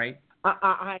Stadium, right?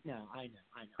 I know. I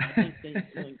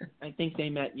think they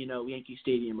meant Yankee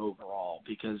Stadium overall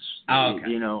because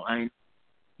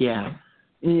yeah.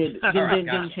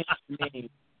 Didn't change the name.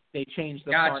 They changed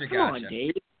the park. Come on,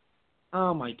 Dave.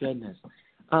 Oh my goodness.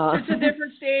 It's a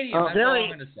different stadium. That's all I'm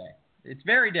going to say. It's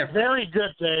very different. Very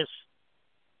good, Dave.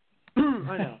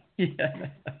 I know. Yeah.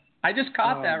 I just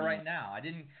caught that right now. I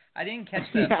didn't catch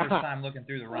that first time looking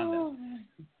through the rundown.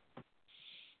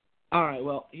 All right.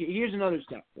 Well, here's another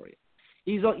step for you.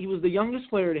 He was the youngest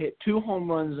player to hit 2 home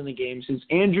runs in a game since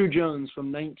Andrew Jones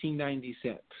from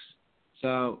 1996.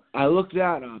 So I looked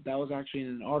that up. That was actually in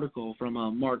an article from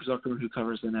Mark Zuckerman, who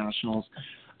covers the Nationals.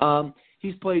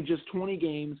 He's played just 20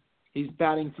 games. He's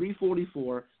batting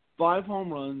 .344, 5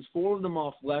 home runs, 4 of them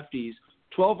off lefties,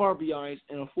 12 RBIs,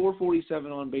 and a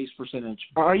 .447 on-base percentage.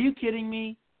 Are you kidding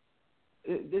me?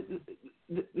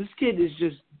 This kid is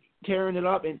just tearing it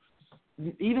up. And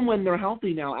even when they're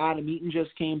healthy now, Adam Eaton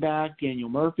just came back, Daniel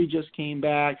Murphy just came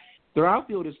back. Their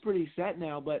outfield is pretty set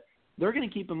now, but they're going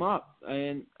to keep him up,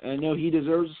 and I know he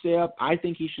deserves to stay up. I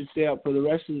think he should stay up for the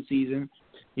rest of the season,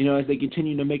 as they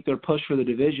continue to make their push for the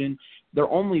division. They're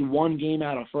only 1 game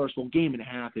out of first, game and a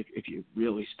half if you're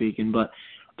really speaking, but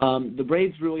the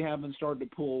Braves really haven't started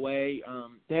to pull away.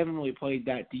 They haven't really played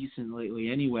that decent lately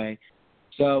anyway.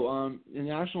 So the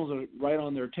Nationals are right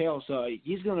on their tail, so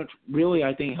he's going to really,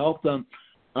 I think, help them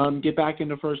get back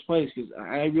into first place because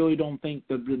I really don't think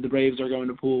the Braves are going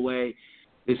to pull away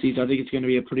this season. I think it's going to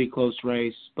be a pretty close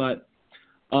race, but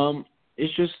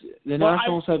it's just the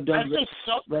Nationals have done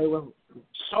very well.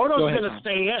 Soto's going to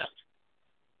stay in.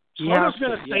 Soto's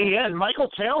going to stay in. Michael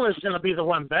Taylor's going to be the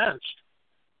one benched.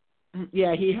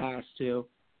 Yeah, he has to.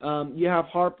 You have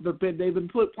Harper. They've been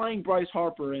playing Bryce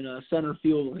Harper in center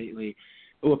field lately.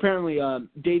 Well, apparently,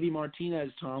 Davey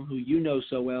Martinez, Tom, who you know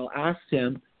so well, asked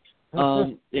him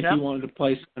if he wanted to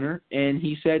play center, and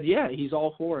he said, he's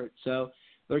all for it. So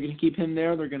they're going to keep him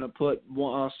there. They're going to put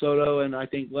Soto and I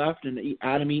think left, and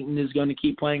Adam Eaton is going to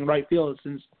keep playing right field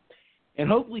and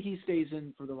hopefully he stays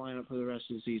in for the lineup for the rest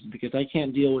of the season because I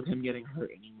can't deal with him getting hurt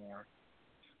anymore.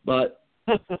 But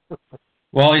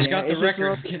well, he's got the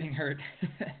record of getting hurt.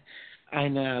 I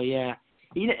know, yeah.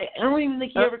 I don't even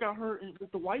think he ever got hurt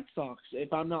with the White Sox,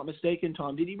 if I'm not mistaken,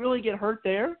 Tom. Did he really get hurt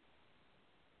there?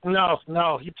 No.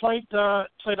 He played all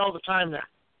the time there.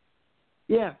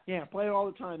 Yeah, played all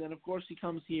the time. And, of course, he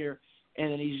comes here, and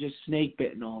then he's just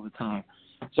snake-bitten all the time.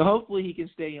 So hopefully he can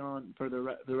stay on for the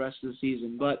rest of the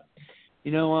season. But,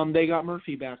 they got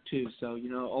Murphy back too. So, a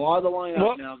lot of the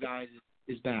lineup now, guys,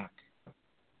 is back.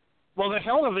 Well, the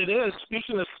hell of it is,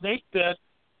 speaking of Snake Bit,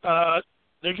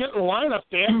 they're getting the lineup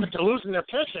there, but they're losing their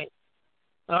pitching.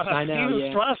 I know,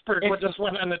 Steven Strasburg just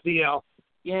went on the DL.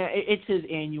 Yeah, it's his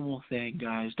annual thing,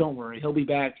 guys. Don't worry. He'll be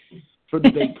back for the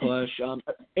big push.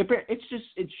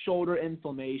 It's shoulder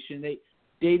inflammation.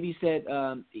 Davey said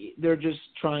they're just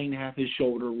trying to have his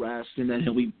shoulder rest, and then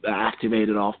he'll be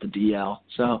activated off the DL.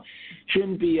 So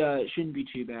shouldn't be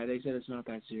too bad. They said it's not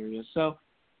that serious. So,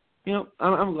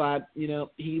 I'm glad.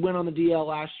 He went on the DL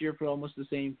last year for almost the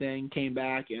same thing, came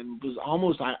back, and was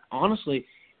almost, honestly,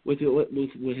 with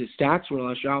his stats were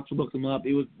last year, I'll have to look them up.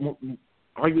 He was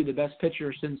arguably the best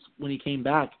pitcher since when he came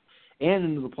back and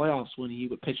into the playoffs when he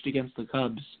pitched against the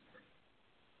Cubs.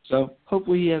 So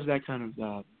hopefully he has that kind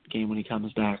of game when he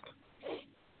comes back.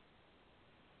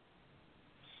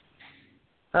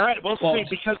 All right, we'll see.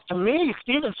 Because to me,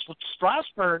 Steven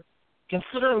Strasburg,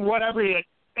 considering what everybody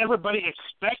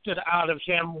expected out of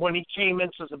him when he came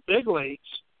into the big leagues,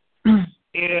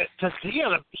 because he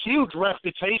had a huge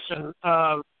reputation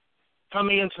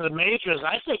coming into the majors.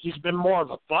 I think he's been more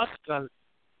of a bust than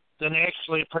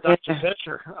actually a productive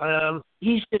pitcher.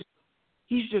 He's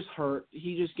just hurt.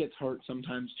 He just gets hurt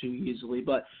sometimes too easily.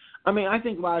 But I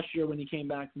think last year when he came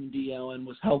back from the DL and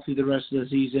was healthy the rest of the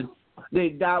season,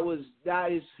 that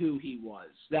is who he was.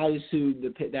 That is who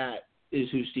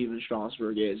Steven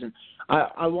Strasburg is, and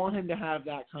I want him to have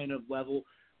that kind of level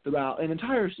throughout an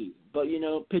entire season. But a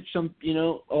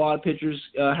lot of pitchers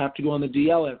have to go on the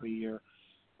DL every year.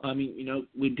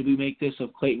 Do we make this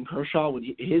of Clayton Kershaw when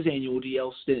his annual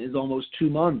DL stint is almost 2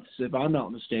 months, if I'm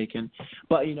not mistaken?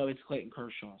 But it's Clayton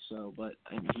Kershaw, but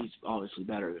he's obviously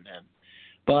better than him.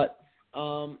 But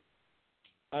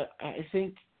I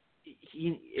think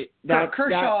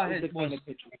Kershaw is the kind of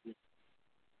pitcher.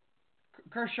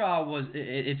 Kershaw was.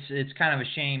 It's kind of a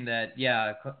shame that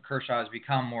Kershaw has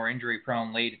become more injury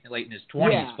prone late in his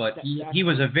 20s, but he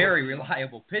was a very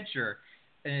reliable pitcher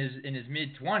in his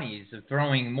mid-20s, of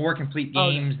throwing more complete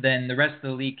games than the rest of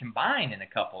the league combined in a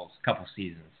couple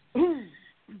seasons. I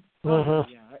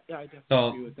definitely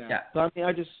agree with that. Yeah. But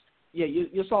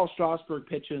you saw Strasburg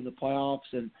pitching in the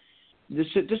playoffs, and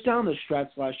just down the stretch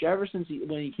last year, ever since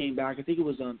when he came back, I think it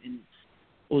was around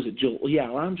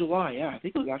July. Yeah, I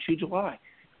think it was actually July.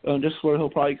 Just where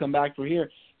he'll probably come back for here.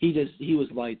 He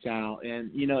was lights out, and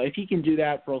if he can do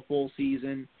that for a full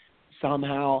season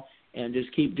somehow, and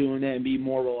just keep doing that and be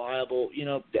more reliable,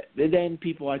 then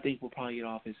people, I think, will probably get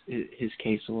off his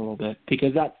case a little bit,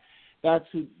 because that's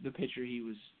who the pitcher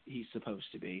he's supposed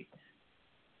to be.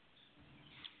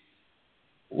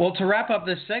 Well, to wrap up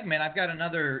this segment, I've got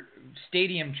another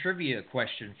stadium trivia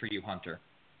question for you, Hunter.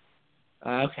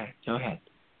 Okay, go ahead.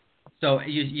 So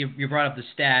you brought up the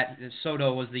stat.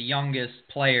 Soto was the youngest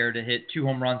player to hit 2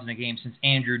 home runs in a game since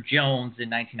Andrew Jones in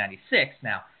 1996.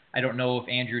 Now, I don't know if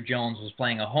Andrew Jones was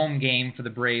playing a home game for the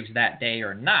Braves that day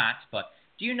or not, but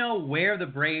do you know where the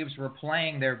Braves were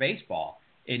playing their baseball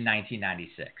in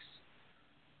 1996?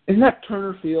 Isn't that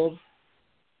Turner Field?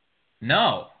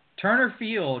 No. Turner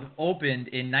Field opened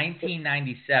in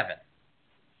 1997.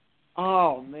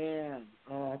 Oh, man.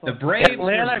 The Braves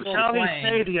Atlanta were County playing,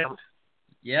 Stadium.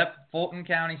 Yep, Fulton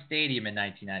County Stadium in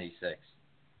 1996.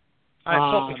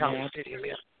 Fulton County Stadium,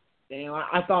 yeah. Damn,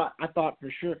 I thought for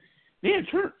sure. Man,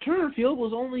 Turner Field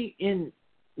was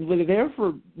there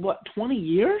for, 20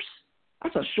 years?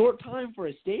 That's a short time for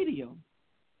a stadium.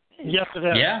 Man. Yes, it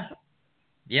is.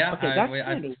 Yeah. Okay, that's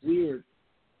kind of weird.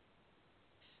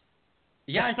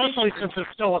 Yeah, especially since it's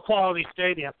still a quality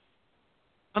stadium.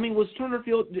 Was Turner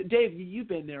Field, Dave, you've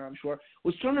been there, I'm sure.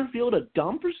 Was Turner Field a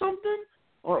dump or something?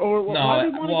 Or why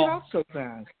did they want to get out so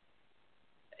fast?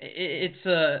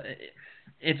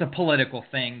 It's a political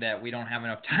thing that we don't have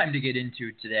enough time to get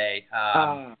into today.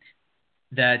 But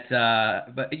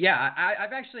yeah,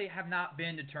 I've actually have not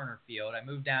been to Turner Field. I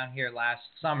moved down here last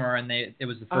summer, and it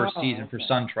was the first season for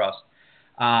SunTrust.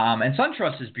 And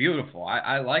SunTrust is beautiful.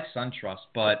 I like SunTrust,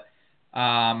 but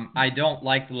I don't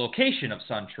like the location of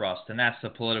SunTrust, and that's a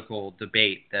political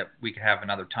debate that we could have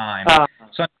another time.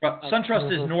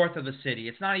 SunTrust is north of the city.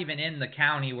 It's not even in the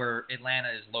county where Atlanta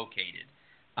is located.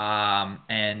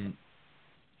 And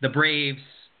the Braves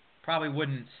probably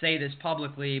wouldn't say this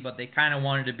publicly, but they kind of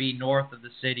wanted to be north of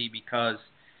the city because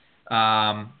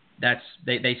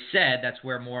they said that's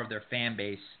where more of their fan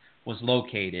base was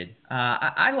located.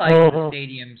 I like the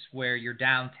stadiums where you're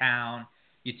downtown.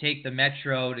 You take the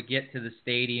metro to get to the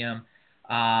stadium,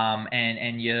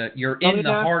 and you're in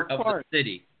the heart of the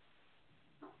city.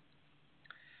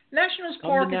 Nationals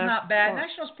Park is not bad.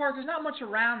 Nationals Park, there's not much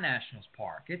around Nationals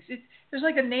Park. There's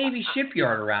like a Navy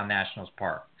shipyard around Nationals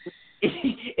Park.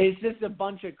 It's just a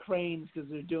bunch of cranes because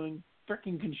they're doing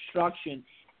freaking construction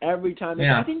every time.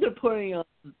 Yeah. I think they're putting I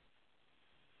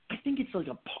think it's like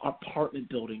apartment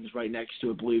buildings right next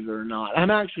to it, believe it or not.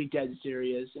 I'm actually dead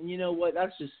serious. And you know what?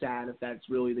 That's just sad if that's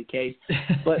really the case.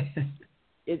 But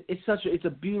it's a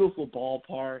beautiful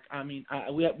ballpark. I mean,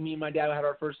 me and my dad had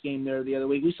our first game there the other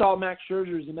week. We saw Max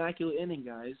Scherzer's immaculate inning,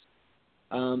 guys.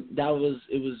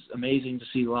 It was amazing to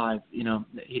see live. You know,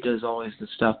 he does always this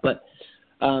stuff. But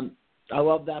I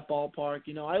love that ballpark.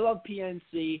 You know, I love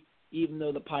PNC, even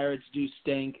though the Pirates do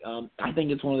stink. I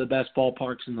think it's one of the best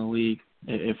ballparks in the league,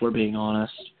 if we're being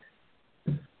honest.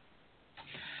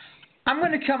 I'm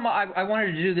going to come – I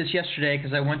wanted to do this yesterday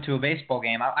because I went to a baseball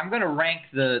game. I'm going to rank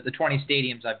the 20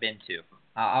 stadiums I've been to.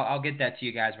 I'll get that to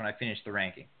you guys when I finish the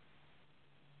ranking.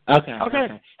 Okay.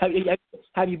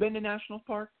 Have you been to National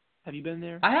Park? Have you been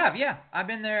there? I have, yeah. I've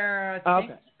been there, I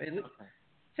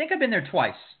think I've been there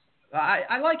twice.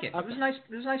 I like it. Okay. It was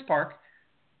a nice park.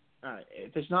 All right.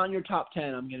 If it's not in your top 10,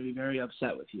 I'm going to be very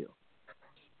upset with you.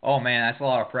 Oh, man, that's a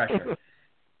lot of pressure.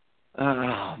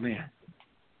 Oh, man.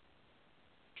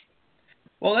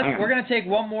 Well, we're going to take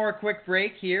one more quick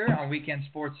break here on Weekend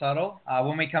Sports Huddle.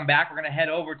 When we come back, we're going to head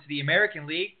over to the American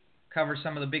League, cover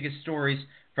some of the biggest stories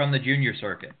from the junior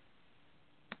circuit.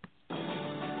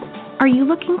 Are you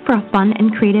looking for a fun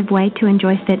and creative way to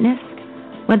enjoy fitness?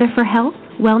 Whether for health,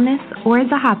 wellness, or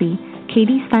as a hobby,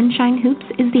 Katie's Sunshine Hoops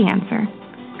is the answer.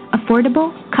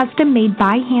 Affordable, custom-made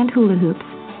by-hand hula hoops,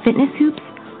 fitness hoops,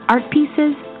 art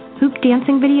pieces, hoop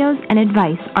dancing videos, and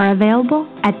advice are available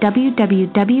at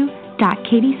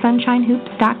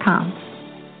www.katiesunshinehoops.com.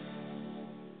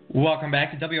 Welcome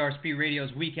back to WRSP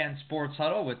Radio's Weekend Sports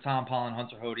Huddle with Tom Pollin,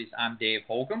 Hunter Hodies. I'm Dave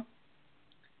Holcomb.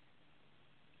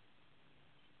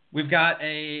 We've got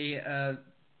a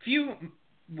few.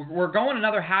 We're going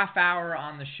another half hour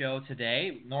on the show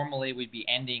today. Normally we'd be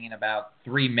ending in about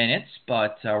 3 minutes,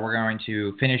 but we're going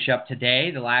to finish up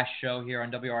today, the last show here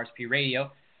on WRSP Radio,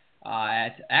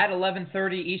 at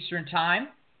 11:30 Eastern Time.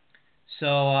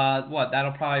 So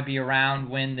that'll probably be around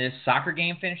when this soccer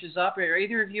game finishes up. Are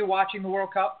either of you watching the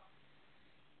World Cup?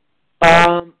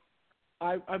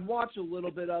 I've watched a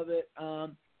little bit of it.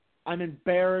 I'm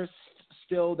embarrassed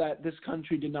still that this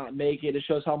country did not make it. It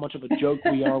shows how much of a joke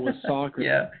we are with soccer.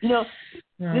 Yeah. You know,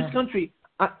 this country,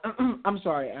 I'm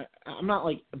sorry, I'm not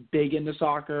like big into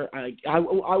soccer. I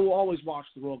will always watch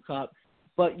the World Cup.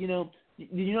 But, you know,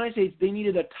 the United States, they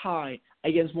needed a tie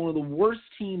against one of the worst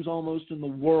teams almost in the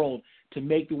world to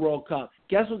make the World Cup.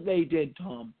 Guess what they did,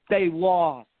 Tom? They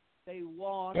lost.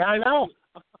 Yeah, I know.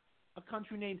 A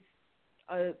country named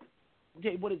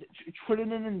what is it?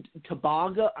 Trinidad and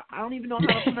Tobago? I don't even know how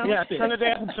to pronounce it. Yeah,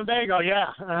 Trinidad and Tobago, yeah.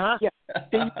 Uh-huh. Yeah,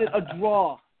 they did a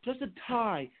draw, just a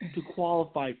tie to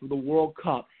qualify for the World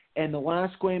Cup. And the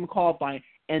last game qualifying,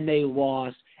 and they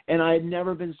lost. And I had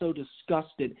never been so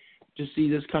disgusted to see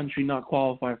this country not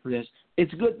qualify for this.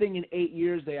 It's a good thing in 8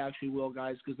 years they actually will,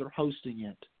 guys, because they're hosting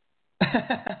it.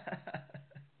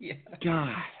 Yeah.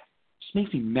 God, just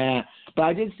makes me mad. But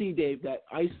I did see, Dave, that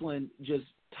Iceland just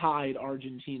tied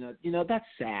Argentina. You know, that's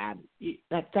sad.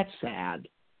 That's sad.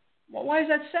 Well, why is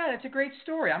that sad? It's a great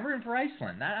story. I'm rooting for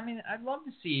Iceland. I'd love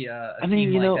to see a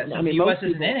team like that. The U.S.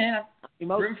 isn't in it.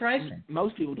 I'm rooting for Iceland.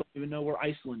 Most people don't even know where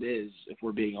Iceland is, if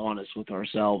we're being honest with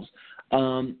ourselves.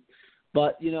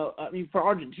 But, you know, for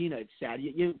Argentina, it's sad.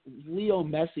 You Leo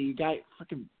Messi, guy,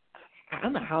 fucking, I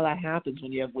don't know how that happens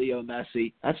when you have Leo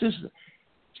Messi. It's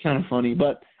kind of funny.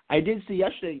 But I did see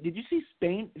yesterday, did you see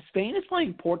Spain? Spain is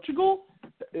playing Portugal?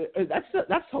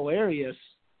 That's hilarious.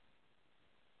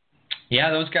 Yeah,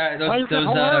 those guys, those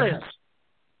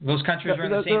countries are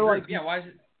in the same group. Like, yeah, why is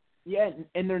it? Yeah,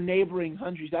 and they're neighboring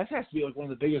countries. That has to be like one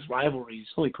of the biggest rivalries.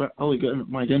 Holy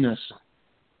my goodness.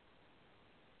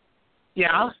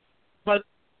 Yeah, but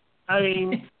I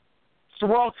mean, it's the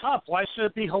World Cup. Why should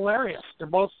it be hilarious? They're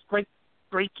both great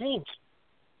teams.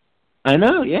 I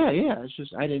know. Yeah. It's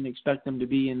just I didn't expect them to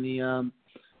be in the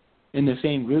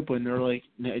same group when they're like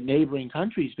neighboring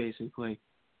countries, basically.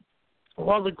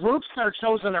 Well, the groups are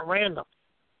chosen at random.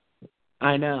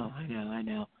 I know. I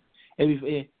know.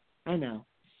 It's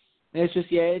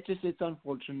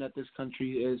unfortunate that this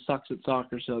country sucks at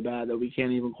soccer so bad that we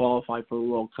can't even qualify for the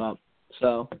World Cup.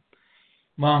 So,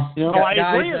 well, you know, I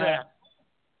agree with that.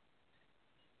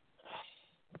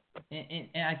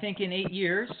 And I think in 8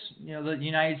 years, you know, the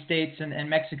United States and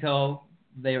Mexico,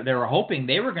 they were hoping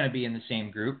they were going to be in the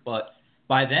same group, but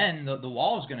by then the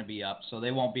wall is going to be up, so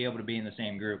they won't be able to be in the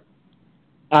same group.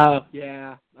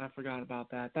 Yeah, I forgot about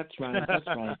that. That's right.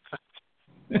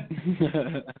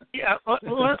 Yeah,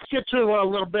 let's get to a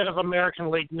little bit of American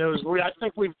League news. I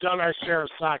think we've done our share of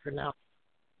soccer now.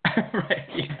 Right,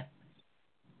 yeah.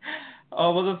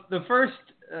 Oh, well, the first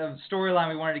storyline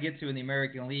we wanted to get to in the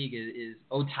American League is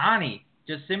Ohtani.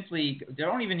 Just simply, they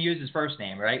don't even use his first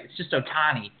name, right? It's just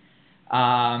Ohtani.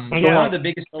 One of the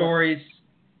biggest stories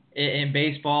in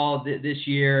baseball this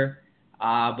year.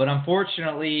 But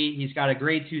unfortunately, he's got a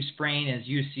grade 2 sprain in his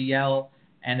UCL,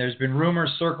 and there's been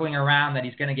rumors circling around that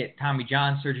he's going to get Tommy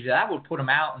John surgery. That would put him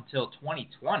out until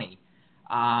 2020.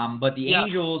 But the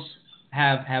Angels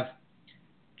have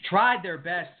tried their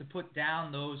best to put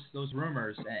down those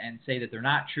rumors and say that they're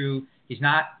not true. He's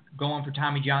not going for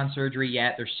Tommy John surgery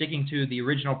yet. They're sticking to the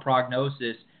original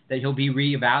prognosis that he'll be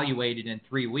reevaluated in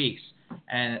 3 weeks.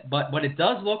 But it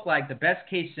does look like the best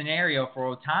case scenario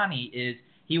for Ohtani is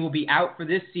he will be out for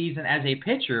this season as a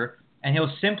pitcher, and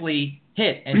he'll simply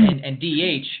hit and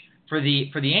DH for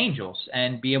the Angels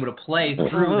and be able to play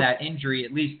through that injury,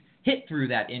 at least hit through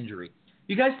that injury.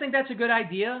 You guys think that's a good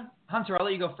idea? Hunter, I'll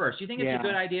let you go first. You think it's a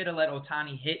good idea to let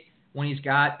Ohtani hit when he's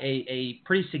got a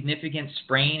pretty significant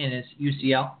sprain in his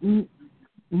UCL?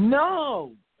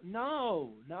 No.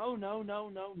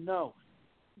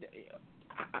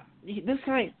 This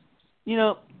guy,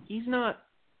 he's not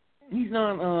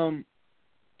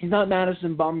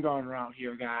Madison Bumgarner out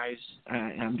here, guys.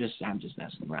 I'm just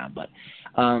messing around, but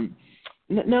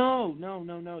no.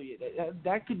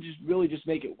 That could just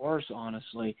make it worse,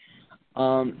 honestly.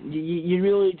 You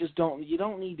really just don't. You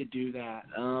don't need to do that.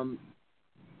 Do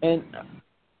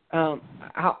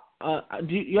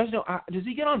you guys know? Does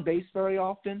he get on base very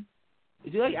often?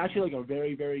 Is he actually a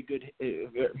very, very good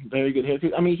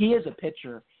hitter? I mean, he is a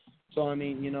pitcher, so I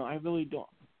mean, I really don't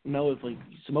know if so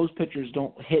most pitchers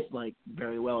don't hit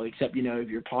very well, except if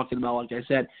you're talking about, like I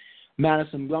said,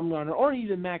 Madison Bumgarner or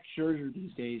even Max Scherzer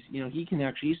these days.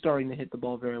 He's starting to hit the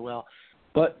ball very well.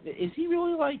 But is he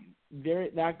really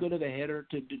that good of a hitter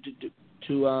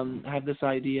to have this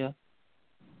idea?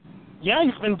 Yeah,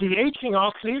 he's been DHing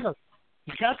all season.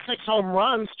 He's got 6 home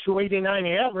runs, 289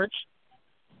 average.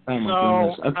 Oh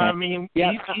my goodness. Okay. I mean, he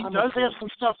does have some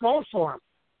stuff going for him.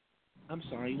 I'm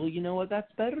sorry. Well, you know what?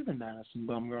 That's better than Madison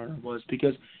Bumgarner was,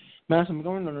 because Madison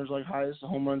Bumgarner's highest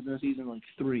home runs in the season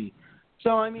 3.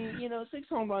 So I mean, 6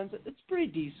 home runs, it's pretty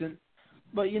decent.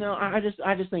 But I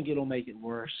just think it'll make it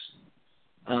worse.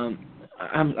 I'm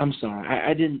sorry.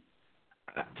 I didn't.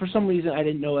 For some reason, I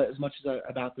didn't know as much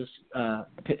about this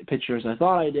pitcher as I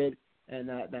thought I did, and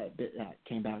that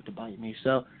came back to bite me.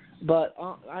 So, but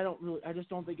I just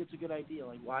don't think it's a good idea.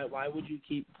 Why would you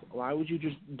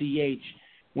just DH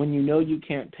when you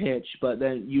can't pitch, but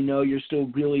then you're still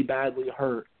really badly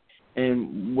hurt,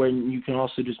 and when you can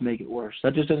also just make it worse?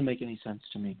 That just doesn't make any sense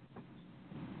to me.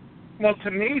 Well,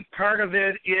 to me, part of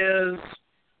it is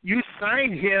you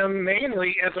signed him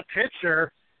mainly as a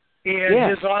pitcher, and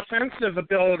his offensive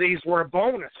abilities were a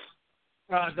bonus.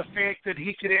 The fact that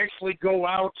he could actually go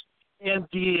out and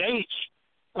DH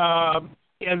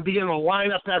and be in the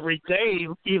lineup every day,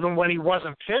 even when he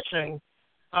wasn't pitching,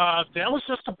 that was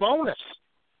just a bonus.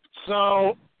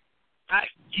 So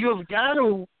you've got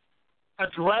to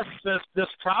address this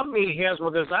problem he has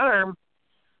with his arm,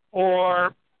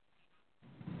 or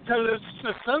because it's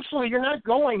essentially you're not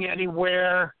going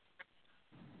anywhere.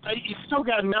 You still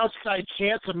got an outside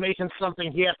chance of making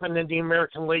something happen in the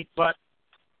American League, but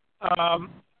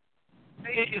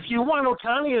if you want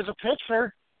Ohtani as a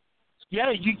pitcher, you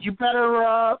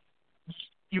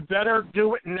better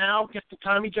do it now. Get the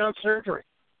Tommy John surgery.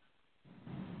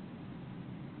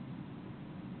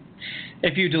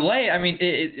 If you delay, I mean,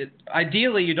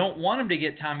 ideally you don't want him to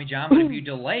get Tommy John, but if you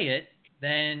delay it,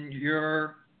 then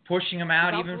you're pushing him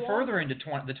out even further into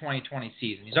the 2020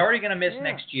 season. He's already going to miss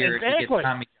next year if he gets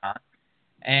Tommy John.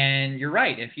 And you're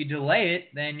right. If you delay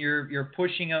it, then you're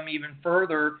pushing him even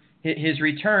further, his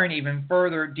return even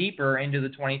further deeper into the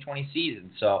 2020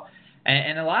 season. So,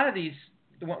 and a lot of these,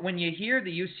 when you hear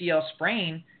the UCL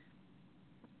sprain,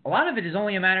 a lot of it is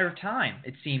only a matter of time,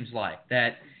 it seems like,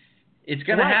 that it's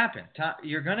going to happen.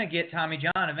 You're going to get Tommy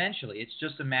John eventually. It's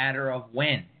just a matter of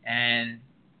when. And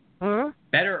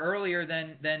better earlier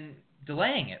than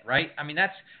delaying it, right? I mean,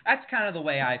 that's kind of the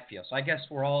way I feel. So I guess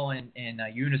we're all in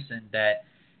unison that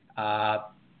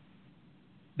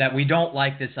we don't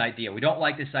like this idea. We don't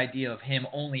like this idea of him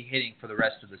only hitting for the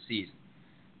rest of the season.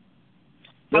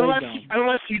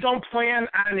 Unless you don't plan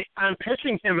on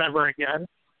pitching him ever again.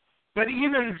 But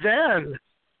even then,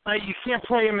 you can't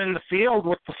play him in the field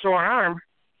with the sore arm.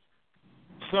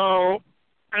 So,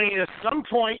 I mean, at some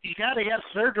point, you got to have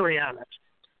surgery on it.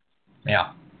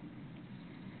 Yeah.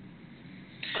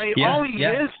 all he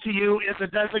is to you is a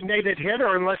designated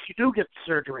hitter unless you do get the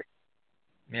surgery.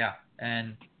 Yeah,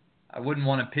 and I wouldn't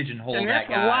want to pigeonhole that guy.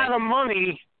 And that's a lot of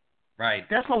money. Right.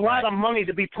 That's a lot of money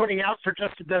to be putting out for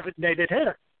just a designated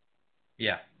hitter.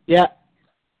 Yeah. Yeah.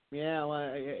 Yeah,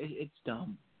 well, it's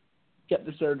dumb. Get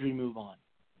the surgery, move on.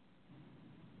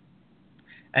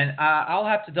 And I'll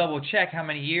have to double check how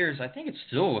many years. I think it's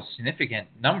still a significant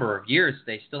number of years.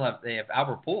 They have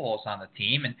Albert Pujols on the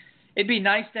team, and it'd be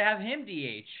nice to have him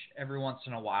DH every once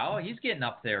in a while. He's getting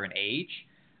up there in age.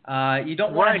 You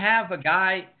don't want to have a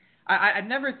guy. I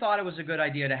never thought it was a good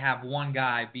idea to have one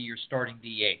guy be your starting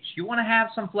DH. You want to have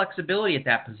some flexibility at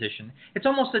that position. It's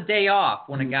almost a day off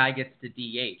when a guy gets to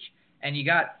DH. And you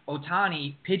got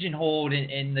Ohtani pigeonholed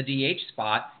in the DH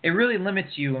spot. It really limits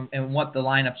you in what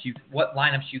lineups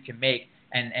you can make,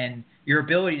 and your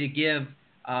ability to give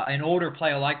an older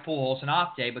player like Pujols an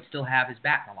off day, but still have his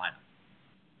bat in the lineup.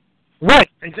 Right,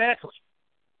 exactly.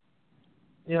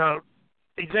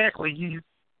 Exactly.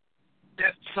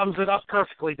 That sums it up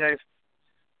perfectly, Dave.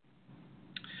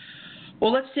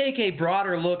 Well, let's take a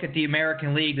broader look at the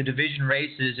American League, the division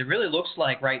races. It really looks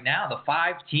like right now the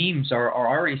 5 teams are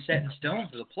already set in stone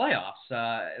for the playoffs.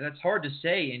 That's hard to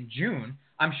say in June.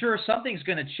 I'm sure something's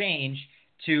going to change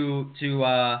to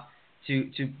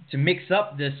mix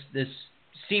up this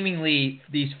seemingly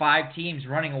these 5 teams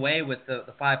running away with the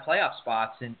 5 playoff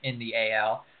spots in the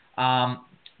AL.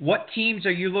 What teams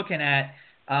are you looking at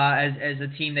as a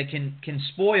team that can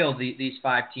spoil these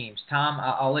 5 teams? Tom,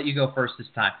 I'll let you go first this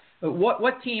time.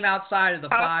 What team outside of the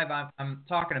 5 I'm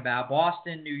talking about?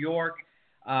 Boston, New York,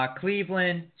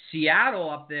 Cleveland, Seattle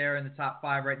up there in the top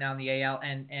 5 right now in the AL,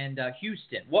 and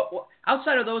Houston. What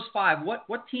outside of those 5?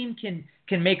 What team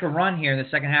can make a run here in the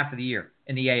second half of the year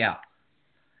in the AL?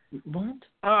 What?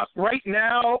 Right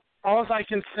now, all I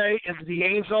can say is the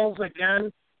Angels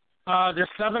again. They're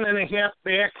 7.5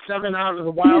 back, 7 out of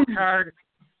the wild card.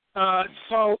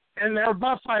 And they're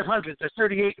above 500. They're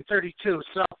 38 and 32.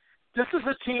 So. This is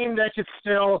a team that could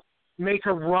still make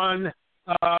a run,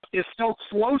 is still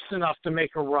close enough to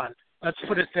make a run. Let's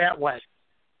put it that way.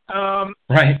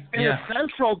 Right. In the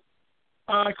Central,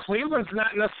 Cleveland's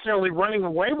not necessarily running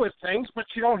away with things, but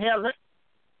they don't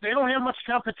have much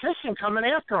competition coming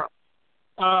after them.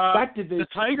 The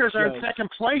Tigers are in second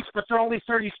place, but they're only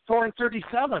 34 and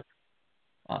 37.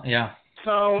 Yeah.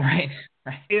 So, right.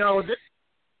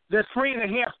 They're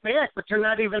 3.5 back, but they're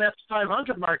not even at the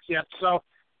 500 mark yet. So,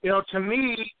 to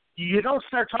me, you don't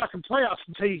start talking playoffs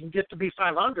until you can get to be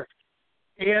 500.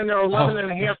 And they're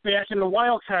 11.5 back in the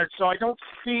wild card, so I don't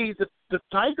see the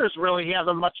Tigers really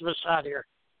having much of a shot here.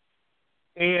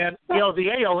 And,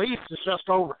 the AL East is just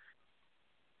over.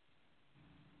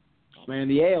 Man,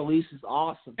 the AL East is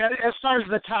awesome. As far as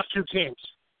the top 2 teams.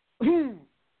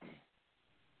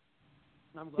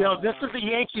 This is the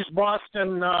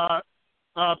Yankees-Boston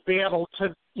battle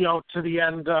to the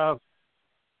end.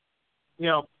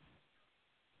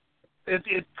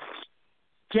 It's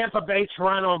Tampa Bay,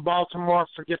 Toronto, and Baltimore.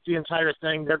 Forget the entire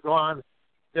thing. They're gone.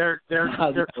 They're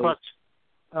cooked.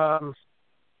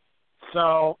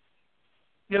 So,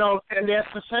 and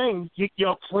that's the thing.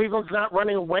 Cleveland's not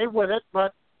running away with it,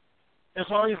 but as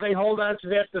long as they hold on to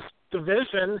that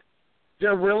division,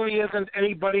 there really isn't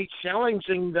anybody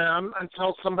challenging them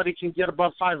until somebody can get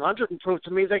above 500 and prove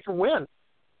to me they can win.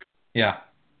 Yeah.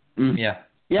 Yeah.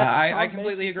 Yeah, I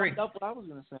completely agree. That's what I was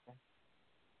going to say.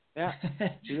 Yeah,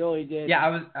 he really did. Yeah, I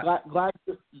was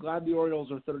glad the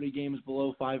Orioles are 30 games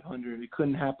below 500. It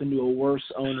couldn't happen to a worse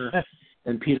owner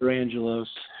than Peter Angelos.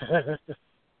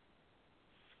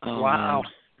 Wow.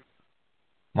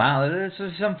 Wow, this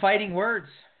is some fighting words.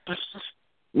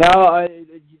 No,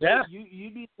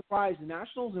 you'd be surprised. The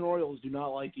Nationals and Orioles do not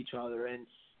like each other, and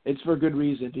it's for good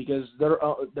reason because the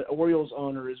Orioles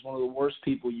owner is one of the worst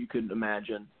people you could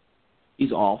imagine.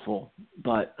 He's awful,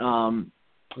 but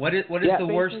what is the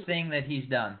worst thing that he's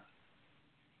done?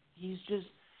 He's just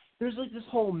there's like this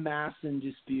whole Masson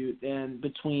dispute and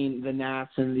between the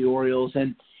Nats and the Orioles,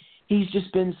 and he's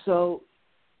just been so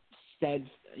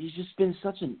he's just been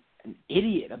such an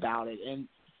idiot about it, and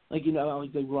like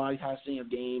the broadcasting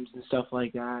of games and stuff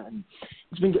like that, and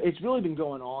it's really been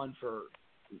going on for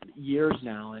years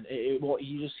now, and he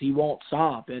won't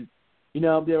stop. And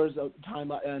there was a time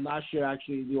last year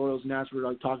actually the Orioles and Nats were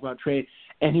talking about trade,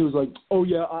 and he was like, "Oh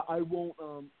yeah, I won't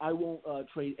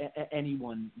trade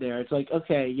anyone there." It's like,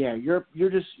 okay, yeah, you're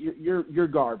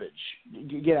garbage.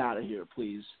 Get out of here,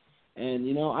 please. And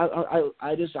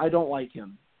I don't like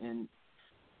him, and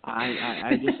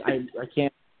I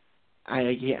can't.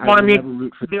 Never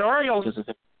root for the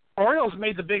Orioles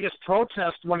made the biggest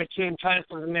protest when it came time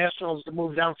for the Nationals to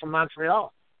move down from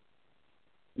Montreal.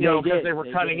 because they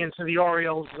were cutting into the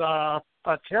Orioles'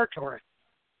 territory.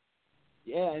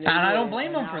 Yeah, and I don't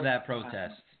blame them for that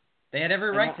protest. They had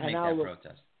every right to make that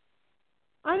protest.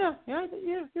 I know. Yeah,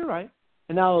 you're right.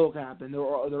 And now look what happened.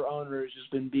 Their owner has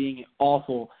just been being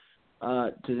awful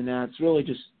to the Nats, really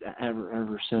just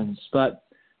ever since. But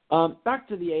back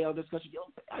to the AL discussion.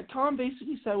 Tom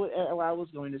basically said what I was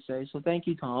going to say, so thank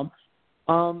you, Tom.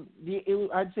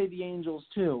 I'd say the Angels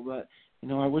too, but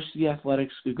I wish the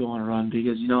Athletics could go on a run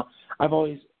because I've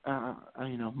always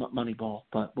Moneyball,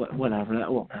 but whatever,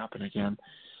 that won't happen again.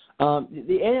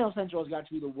 The AL Central has got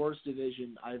to be the worst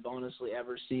division I've honestly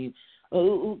ever seen.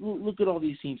 Look at all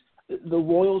these teams. The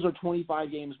Royals are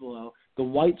 25 games below. The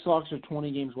White Sox are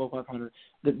 20 games below 500.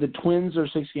 The Twins are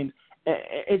 6 games.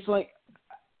 It's like,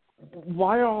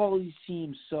 why are all these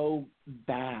teams so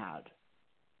bad?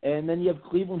 And then you have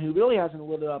Cleveland, who really hasn't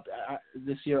lived up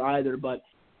this year either, but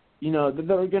they're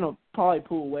going to probably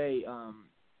pull away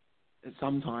at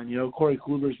some time. Corey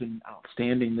Kluber's been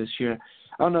outstanding this year.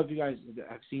 I don't know if you guys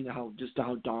have seen how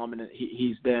dominant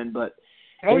he's been, but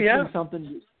it's been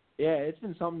something. Yeah, it's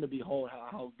been something to behold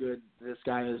how good this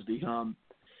guy has become.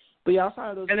 But yeah, outside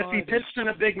of those, if he pitched in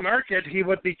a big market, he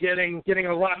would be getting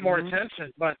a lot more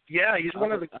attention. But yeah, he's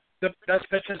one of the best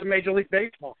pitchers in Major League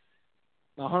Baseball.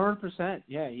 100%.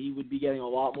 Yeah, he would be getting a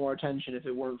lot more attention if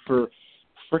it weren't for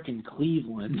frickin'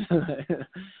 Cleveland.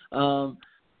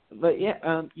 But yeah,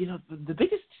 the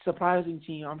biggest surprising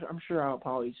team, I'm sure I'll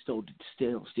probably still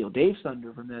steal Dave's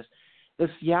thunder from this, the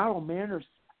Seattle Mariners.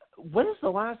 When is the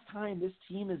last time this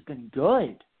team has been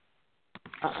good?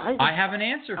 I have an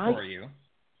answer for you.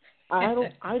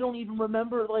 I don't even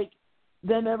remember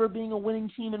them ever being a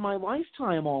winning team in my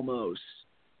lifetime almost.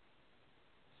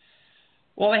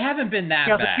 Well, they haven't been that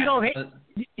bad. But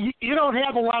you don't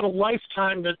have a lot of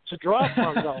lifetime to draw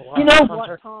from, though. You know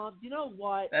what, Tom? You know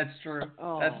what? That's true.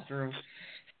 Oh. That's true.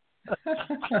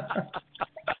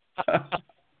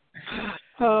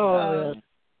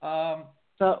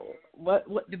 So what?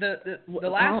 The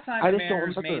last time the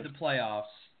Mariners made the playoffs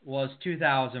was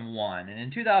 2001, and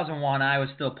in 2001 I was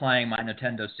still playing my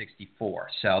Nintendo 64,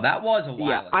 so that was a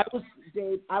while ago.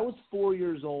 I was 4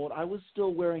 years old. I was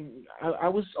still I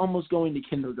was almost going to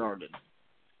kindergarten.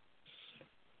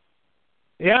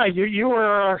 Yeah, you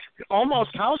were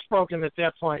almost housebroken at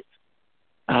that point.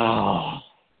 Oh.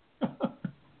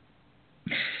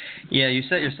 Yeah, you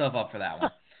set yourself up for that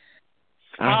one.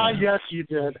 Yes, you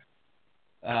did.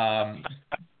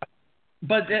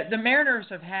 But the Mariners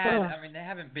have had, they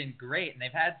haven't been great, and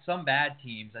they've had some bad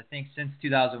teams. I think since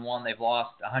 2001 they've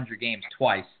lost 100 games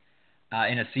twice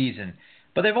in a season.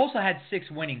 But they've also had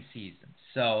 6 winning seasons.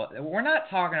 So we're not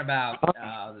talking about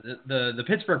the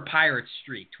Pittsburgh Pirates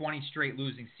streak, 20 straight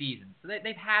losing seasons. So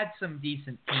they've had some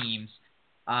decent teams.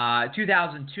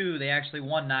 2002 they actually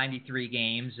won 93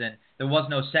 games, and there was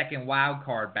no second wild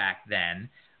card back then.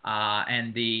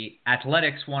 And the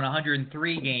Athletics won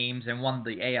 103 games and won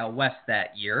the AL West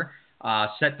that year,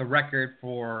 set the record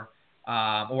for,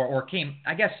 or came,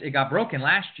 I guess it got broken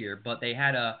last year, but they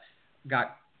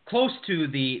got close to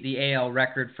the AL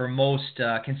record for most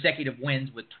consecutive wins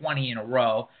with 20 in a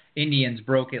row. Indians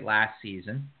broke it last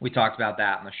season. We talked about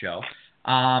that on the show.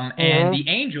 And the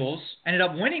Angels ended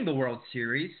up winning the World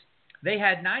Series. They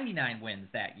had 99 wins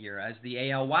that year as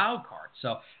the AL wild card.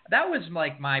 So that was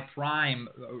like my prime.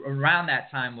 Around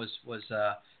that time was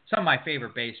some of my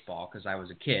favorite baseball because I was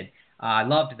a kid. I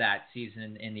loved that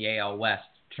season in the AL West.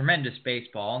 Tremendous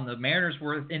baseball. And the Mariners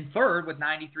were in third with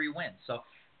 93 wins. So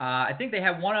I think they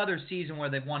had one other season where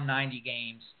they've won 90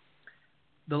 games.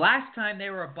 The last time they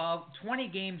were 20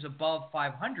 games above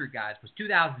 500, guys, was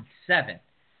 2007.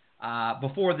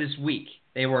 Before this week,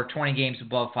 they were 20 games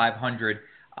above 500.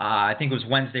 I think it was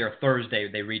Wednesday or Thursday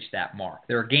they reached that mark.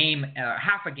 They're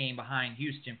half a game behind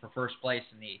Houston for first place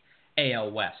in the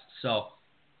AL West. So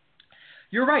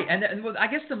you're right. And I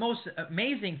guess the most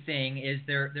amazing thing is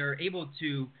they're able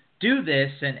to do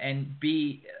this and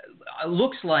be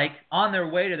looks like on their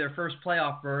way to their first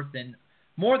playoff berth in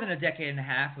more than a decade and a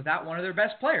half without one of their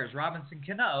best players, Robinson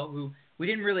Cano, who we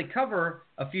didn't really cover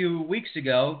a few weeks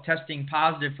ago, testing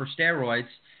positive for steroids,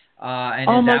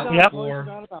 and is out for. I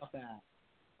forgot about that.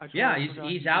 Yeah,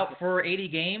 he's out for 80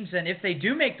 games, and if they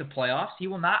do make the playoffs, he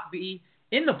will not be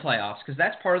in the playoffs because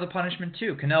that's part of the punishment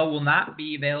too. Cano will not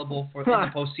be available for the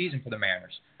postseason for the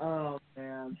Mariners. Oh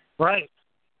man, right?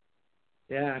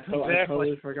 Yeah, I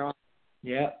totally forgot.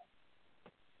 Yeah.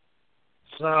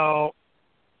 So,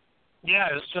 yeah,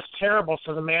 it's just terrible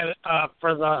for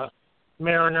the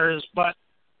Mariners, but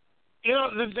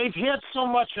they've had so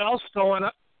much else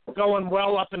going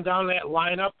well up and down that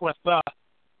lineup with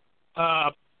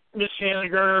Mitch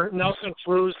Haniger, Nelson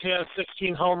Cruz has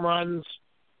 16 home runs.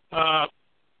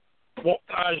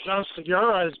 Jean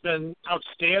Segura has been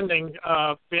outstanding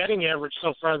batting average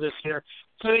so far this year.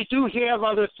 So they do have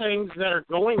other things that are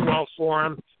going well for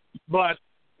him. But,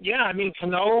 yeah, I mean,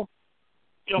 Cano,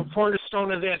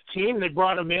 cornerstone of that team, they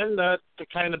brought him in to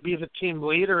kind of be the team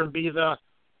leader and be the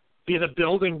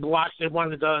building block they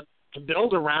wanted to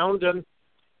build around.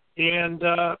 And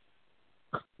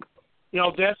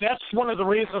that's one of the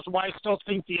reasons why I still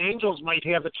think the Angels might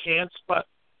have a chance. But,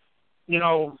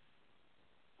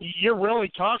 you're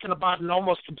really talking about an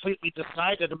almost completely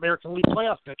decided American League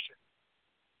playoff picture.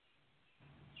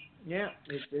 Yeah,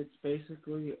 it's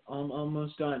basically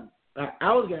almost done.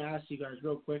 I was going to ask you guys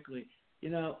real quickly. You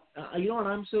know what?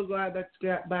 I'm so glad that's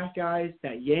back, guys.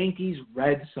 That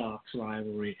Yankees-Red Sox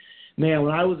rivalry. Man,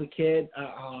 when I was a kid,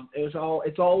 it's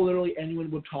all literally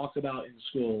anyone would talk about in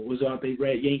school was about the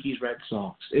Yankees-Red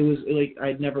Sox. It was like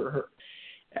I'd never heard.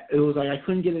 It was like I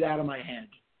couldn't get it out of my head.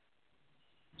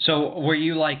 So were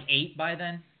you like 8 by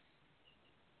then?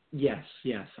 Yes,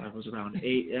 I was around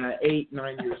 8,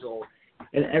 9 years old,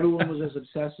 and everyone was just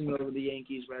obsessing over the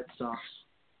Yankees-Red Sox.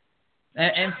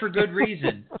 And for good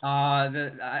reason.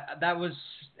 That was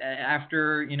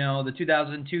after the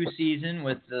 2002 season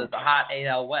with the hot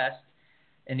AL West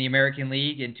in the American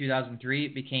League. In 2003,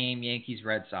 it became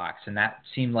Yankees-Red Sox, and that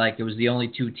seemed like it was the only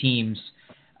two teams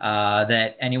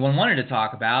that anyone wanted to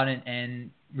talk about, and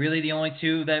really the only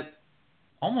two that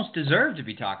almost deserved to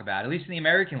be talked about, at least in the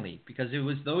American League, because it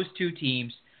was those two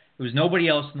teams. There was nobody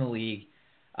else in the league.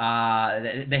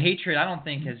 The hatred, I don't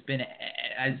think, has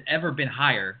ever been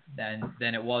higher than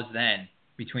it was then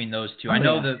between those two. I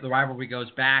know the rivalry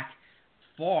goes back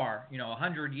far,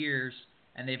 100 years,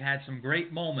 and they've had some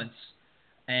great moments.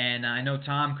 And I know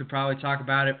Tom could probably talk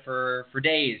about it for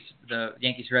days, the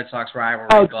Yankees-Red Sox rivalry.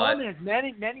 Oh, Tom has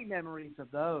many, many memories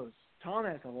of those. Tom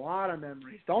has a lot of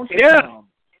memories, don't you, Tom?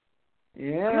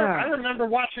 Yeah. I remember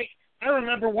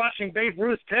watching Babe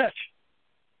Ruth pitch.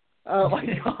 Oh my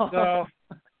God.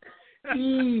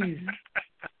 Jeez.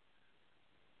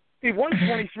 He won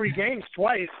 23 games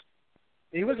twice.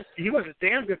 He was a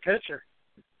damn good pitcher.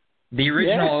 The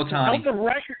original Ohtani.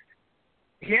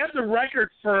 He has the record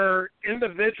for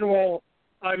individual.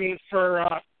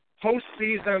 For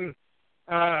postseason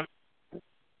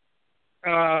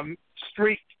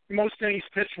streak, most innings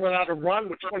pitched without a run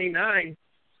with 29.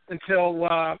 Until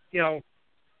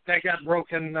that got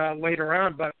broken later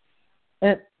on, but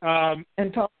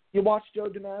and Tom, you watched Joe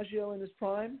DiMaggio in his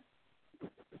prime?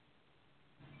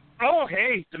 Oh,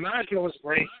 hey, DiMaggio was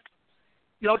great.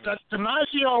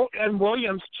 DiMaggio and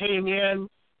Williams came in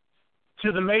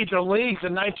to the major leagues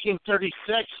in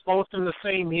 1936, both in the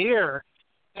same year,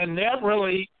 and that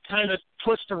really kind of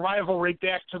pushed the rivalry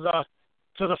back to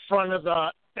the front of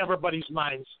everybody's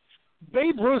minds.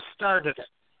 Babe Ruth started it.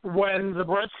 When the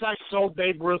Red Sox sold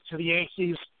Babe Ruth to the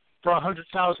Yankees for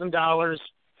 $100,000,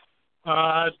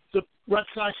 the Red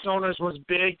Sox owners was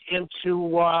big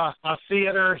into a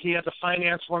theater. He had to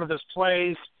finance one of his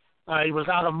plays. He was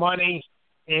out of money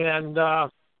and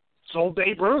sold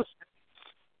Babe Ruth.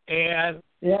 And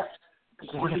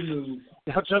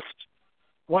just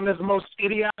one of the most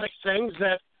idiotic things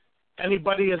that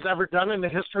anybody has ever done in the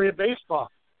history of baseball.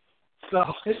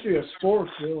 So history of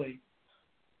sports, really.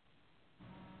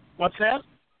 What's that?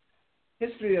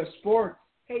 History of sports.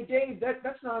 Hey, Dave,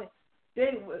 that's not –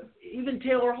 Dave, even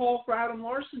Taylor Hall for Adam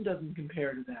Larson doesn't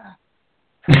compare to that.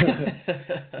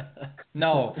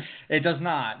 No, it does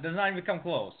not. It does not even come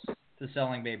close to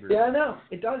selling Babe Ruth. Yeah, no,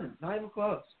 it doesn't. Not even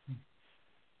close.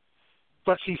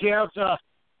 But you have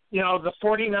the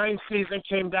 49 season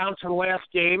came down to the last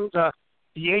game. The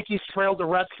Yankees trailed the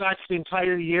Red Sox the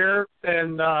entire year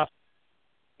and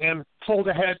pulled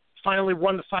ahead, finally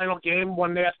won the final game,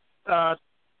 won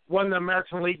the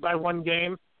American League by one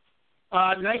game.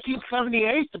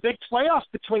 1978, the big playoff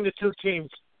between the two teams.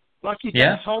 Lucky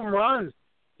Jack's home run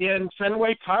in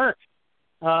Fenway Park.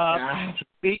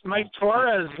 Beat Mike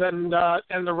Torres and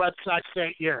the Red Sox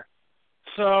that year.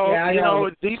 So,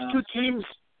 these two teams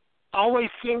always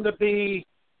seem to be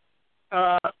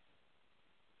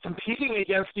competing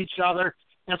against each other.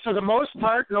 And for the most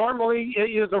part, normally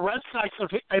the Red Sox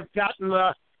have gotten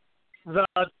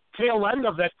the tail end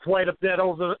of it quite a bit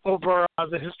over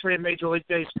the history of Major League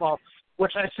Baseball,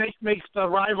 which I think makes the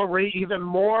rivalry even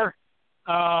more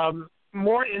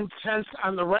intense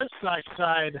on the Red Sox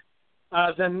side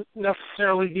than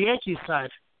necessarily the Yankees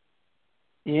side.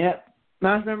 Yeah.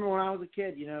 I remember when I was a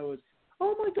kid, it was,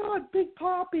 oh my God, Big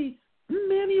Papi,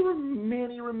 Manny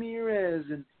Ramirez,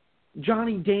 and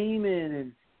Johnny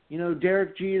Damon, and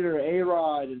Derek Jeter,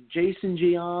 A-Rod, and Jason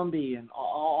Giambi, and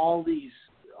all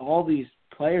all these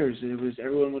players,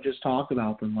 everyone would just talk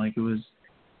about them like it was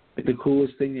like the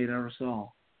coolest thing they'd ever saw.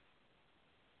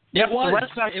 Yeah, the Red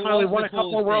Sox finally won a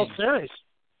couple of World Series.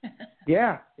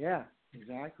 Yeah,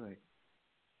 exactly.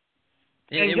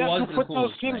 And guess who put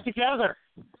those teams together?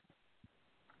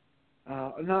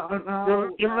 No.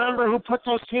 You remember who put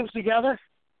those teams together?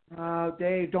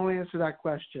 Dave, don't answer that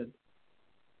question.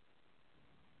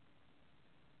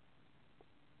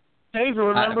 Dave, you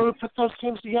remember who put those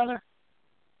teams together?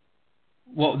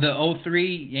 Well, the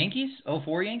 03 Yankees?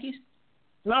 04 Yankees?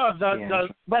 No, the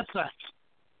Red Sox.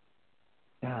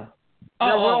 Yeah.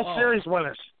 They're World Series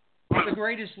winners. The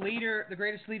greatest leader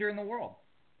in the world.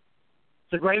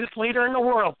 The greatest leader in the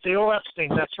world, Theo Epstein.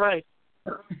 That's right.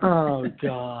 Oh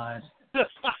God.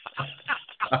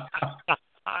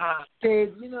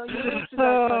 Dave, you answered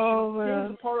that question.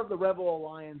 Dave's a part of the Rebel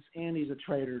Alliance, and he's a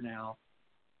traitor now.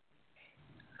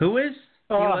 Who is?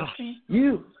 Theo Epstein?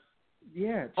 You.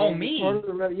 Yeah. Dave, me? Part of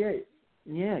the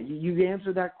Yeah. You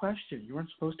answered that question. You weren't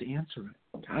supposed to answer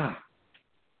it.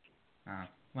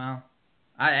 Well,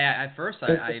 at first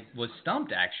I was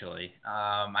stumped, actually.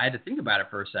 I had to think about it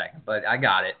for a second, but I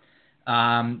got it.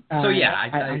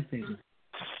 I think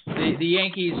the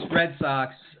Yankees-Red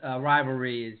Sox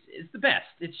rivalry is the best.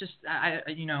 It's just,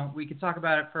 we could talk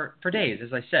about it for days,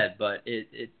 as I said, but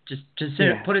it just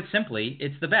to put it simply,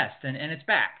 it's the best, and it's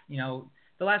back.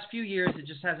 The last few years, it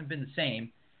just hasn't been the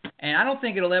same. And I don't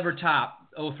think it'll ever top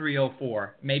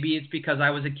 03-04. Maybe it's because I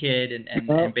was a kid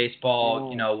and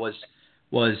baseball,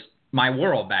 was my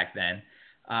world back then.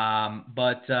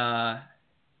 But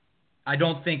I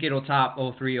don't think it'll top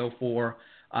 03-04,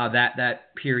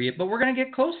 that period. But we're going to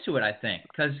get close to it, I think,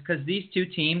 because these two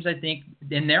teams, I think,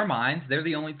 in their minds, they're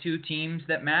the only two teams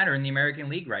that matter in the American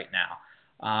League right now.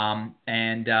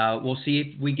 And we'll see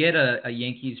if we get a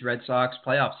Yankees-Red Sox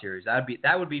playoff series.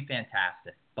 That would be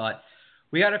fantastic. But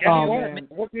we got a few minutes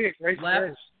would be a great left.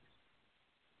 series.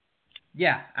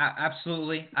 Yeah,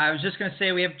 absolutely. I was just going to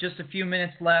say we have just a few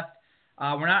minutes left.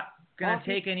 We're not going to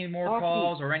take any more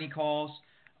calls or any calls.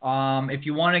 If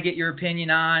you want to get your opinion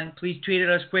on, please tweet at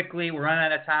us quickly. We're running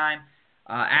out of time.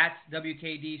 At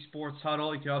WKD Sports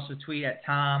Huddle. You can also tweet at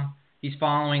Tom. He's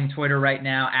following Twitter right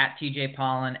now, at TJ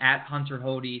Pollin, at Hunter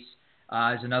Hodies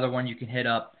is another one you can hit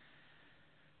up.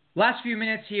 Last few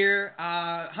minutes here.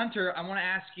 Hunter, I want to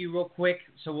ask you real quick,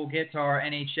 so we'll get to our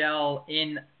NHL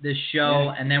in this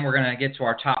show, and then we're going to get to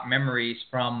our top memories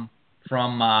from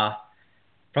the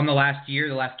last year,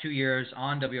 the last 2 years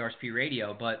on WRSP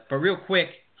Radio. But real quick,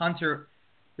 Hunter,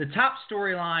 the top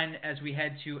storyline as we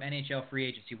head to NHL free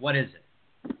agency, what is it?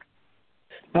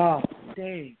 Oh,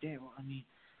 Dave, I mean,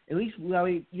 at least,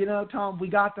 Tom, we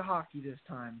got the hockey this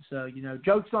time. So,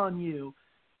 joke's on you.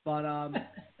 But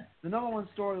the number one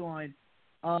storyline,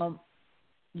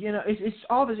 it's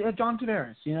obvious. John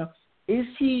Tavares, is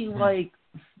he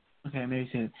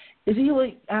is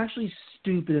he actually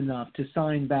stupid enough to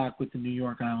sign back with the New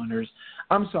York Islanders?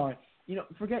 I'm sorry,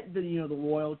 forget the the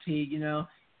loyalty.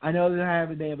 I know they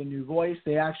have a new voice.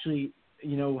 They actually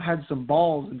had some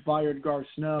balls and fired Garth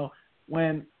Snow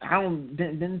when I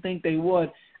didn't think they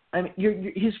would. I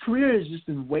mean, his career has just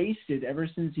been wasted ever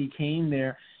since he came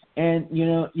there. And,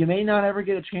 you may not ever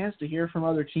get a chance to hear from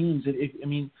other teams.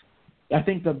 I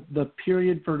think the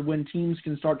period for when teams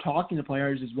can start talking to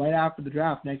players is right after the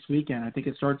draft next weekend. I think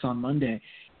it starts on Monday.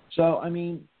 So,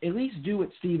 at least do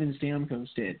what Steven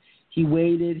Stamkos did. He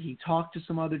waited. He talked to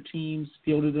some other teams,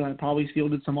 probably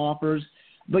fielded some offers.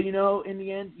 But, in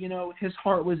the end, his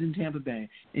heart was in Tampa Bay.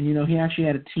 And, he actually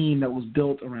had a team that was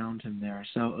built around him there.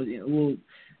 So, a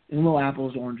little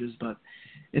apples, oranges, but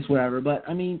it's whatever. But,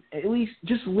 at least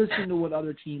just listen to what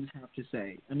other teams have to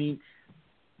say.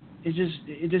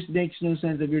 It just makes no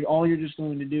sense if all you're just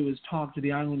going to do is talk to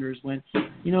the Islanders when,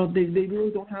 they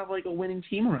really don't have, a winning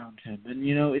team around him. And,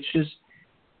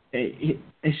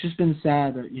 it's just been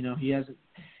sad that, he hasn't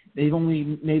 – they've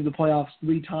only made the playoffs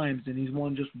 3 times, and he's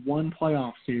won just 1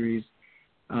 playoff series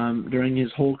during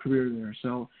his whole career there.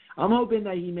 So I'm hoping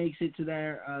that he makes it to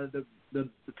there, the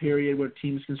period where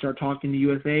teams can start talking to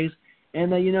UFAs, and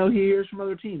that, he hears from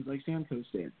other teams like Stamkos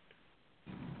did.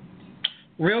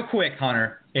 Real quick,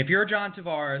 Hunter, if you're John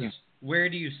Tavares, where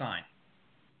do you sign?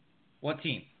 What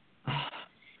team?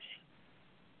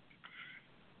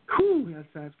 Whew,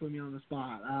 that's putting me on the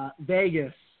spot.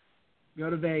 Vegas. Go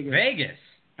to Vegas. Vegas.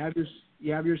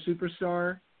 You have your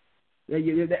superstar.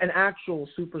 An actual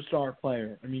superstar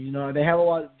player. They have a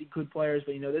lot of good players,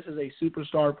 but, this is a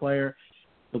superstar player.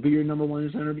 He'll be your number one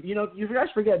center. You guys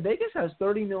forget, Vegas has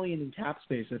 $30 million in cap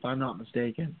space, if I'm not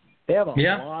mistaken. They have a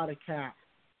lot of cap.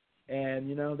 And,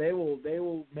 they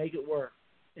will make it work.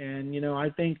 And, I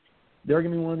think they're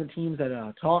going to be one of the teams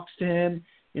that talks to him.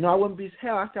 I wouldn't be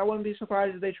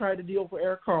surprised if they tried to deal for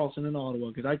Erik Karlsson in Ottawa,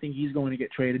 because I think he's going to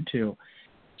get traded too.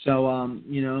 So,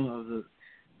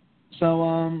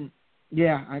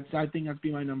 yeah, I think that'd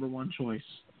be my number one choice.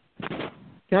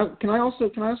 Can I also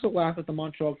laugh at the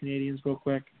Montreal Canadiens real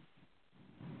quick?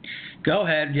 Go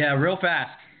ahead. Yeah, real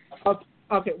fast.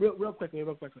 Okay, real quickly.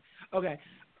 Okay.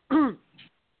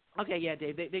 Okay, yeah,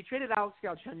 Dave. They traded Alex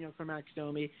Galchenyuk for Max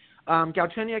Domi.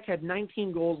 Galchenyuk had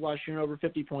 19 goals last year and over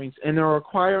 50 points, and they're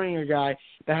acquiring a guy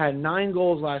that had 9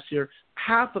 goals last year.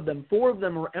 4 of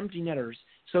them were empty netters.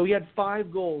 So he had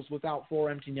 5 goals without 4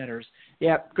 empty netters.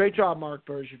 Yeah, great job, Marc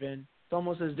Bergevin. It's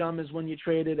almost as dumb as when you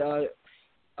traded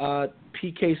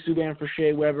PK Subban for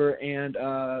Shea Weber and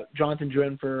Jonathan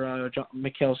Drouin for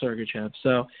Mikhail Sergachev.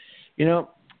 So,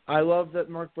 I love that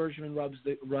Marc Bergevin runs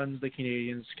the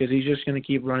Canadiens, because he's just going to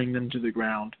keep running them to the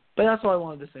ground. But that's all I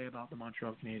wanted to say about the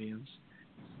Montreal Canadiens.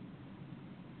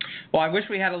 Well, I wish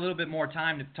we had a little bit more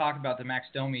time to talk about the Max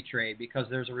Domi trade, because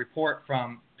there's a report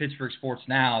from Pittsburgh Sports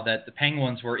Now that the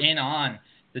Penguins were in on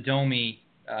the Domi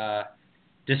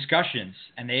discussions,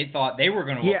 and they thought they were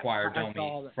going to acquire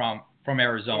Domi from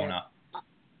Arizona.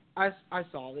 I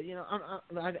saw that.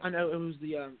 I know it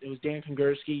was Dan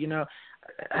Kongursky.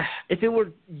 If it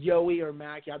were Yoey or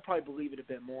Mackey, I'd probably believe it a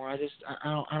bit more. I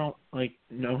don't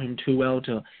know him too well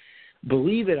to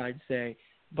believe it, I'd say.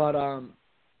 But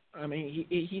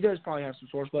he does probably have some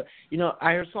source. But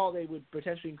I saw they would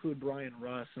potentially include Brian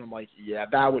Rust, and I'm like, yeah,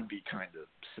 that would be kind of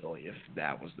silly if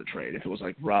that was the trade. If it was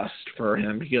like Rust for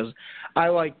him, because I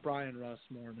like Brian Rust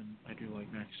more than I do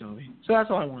like Max Domi. So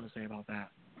that's all I want to say about that.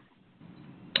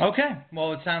 Okay.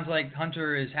 Well, it sounds like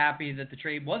Hunter is happy that the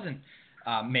trade wasn't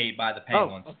made by the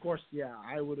Penguins. Oh, of course, yeah.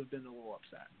 I would have been a little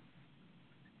upset.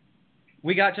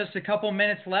 We got just a couple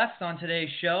minutes left on today's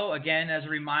show. Again, as a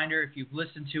reminder, if you've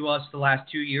listened to us the last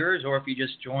 2 years, or if you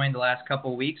just joined the last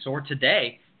couple of weeks, or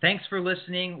today, thanks for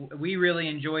listening. We really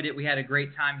enjoyed it. We had a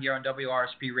great time here on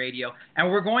WRSP Radio, and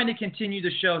we're going to continue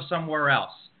the show somewhere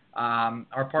else.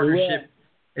 Our partnership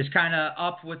is kind of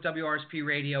up with WRSP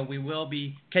Radio. We will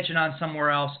be catching on somewhere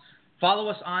else. Follow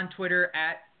us on Twitter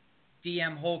at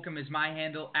DM Holcomb is my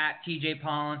handle, at TJ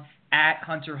Pollin, at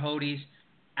Hunter Hodies,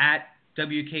 at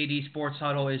WKD Sports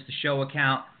Huddle is the show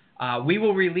account. We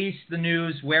will release the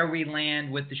news where we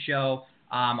land with the show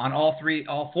on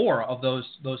all four of those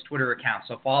Twitter accounts.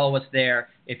 So follow us there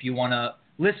if you want to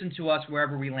listen to us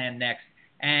wherever we land next.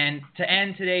 And to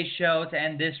end today's show, to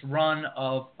end this run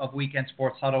of Weekend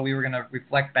Sports Huddle, we were going to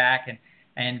reflect back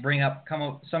and bring up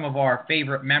some of our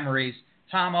favorite memories.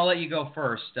 Tom, I'll let you go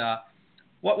first.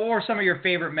 What were some of your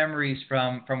favorite memories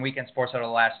from Weekend Sports Huddle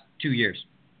the last 2 years?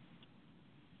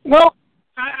 Well,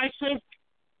 I think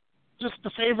just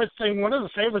one of the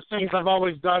favorite things I've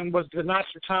always done was the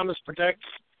Nostradamus Predicts.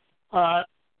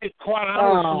 It caught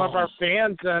on with some of our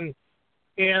fans,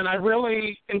 and I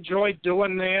really enjoyed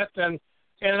doing that, and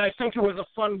I think it was a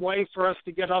fun way for us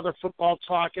to get other football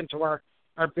talk into our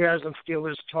Bears and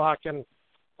Steelers talk, and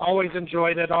always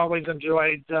enjoyed it, always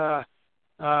enjoyed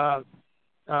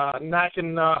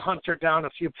knocking Hunter down a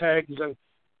few pegs,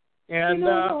 and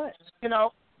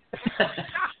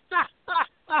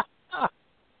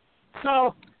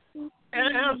so,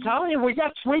 and I'm telling you, we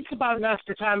got tweets about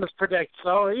Nostradamus Predict,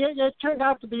 so it turned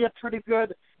out to be a pretty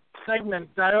good segment,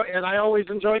 and I always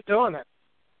enjoyed doing it.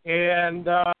 And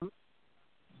I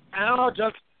don't know,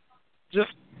 just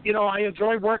I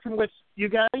enjoy working with you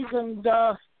guys, and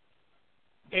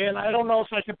I don't know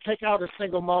if I could pick out a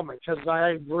single moment, because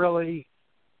I really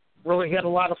had a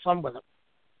lot of fun with it.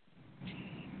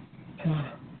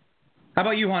 How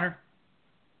about you, Hunter?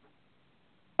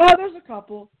 Oh, there's a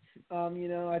couple.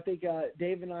 I think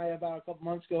Dave and I about a couple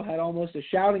months ago had almost a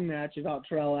shouting match about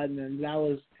Terrell Edmonds. That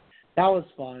was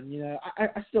fun.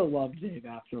 I still love Dave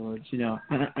afterwards.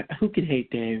 Who could hate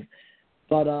Dave?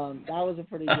 But that was a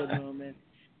pretty good moment.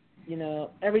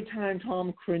 Every time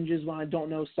Tom cringes when I don't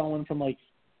know someone from like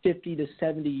 50 to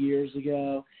 70 years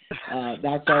ago,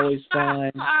 that's always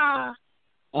fun.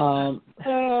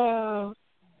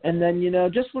 And then,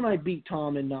 just when I beat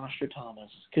Tom in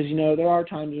Nostradamus, because, there are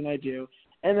times when I do,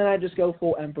 and then I just go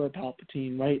full Emperor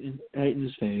Palpatine right in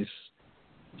his face.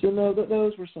 So,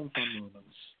 those were some fun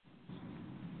moments.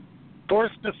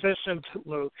 Force deficient,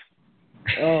 Luke.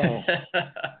 Oh.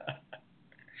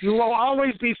 You will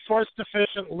always be force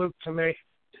deficient, Luke, to me.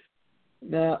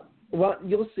 Now, well,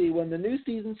 you'll see. When the new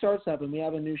season starts up and we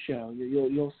have a new show,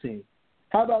 you'll see.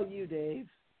 How about you, Dave?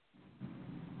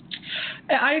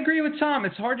 I agree with Tom.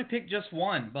 It's hard to pick just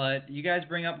one, but you guys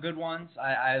bring up good ones.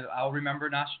 I'll remember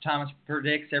Nostradamus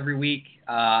predicts every week.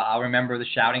 I'll remember the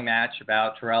shouting match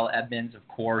about Terrell Edmonds, of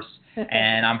course,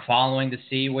 and I'm following to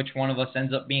see which one of us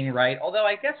ends up being right, although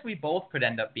I guess we both could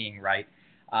end up being right.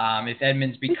 If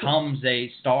Edmonds becomes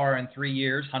a star in 3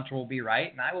 years, Hunter will be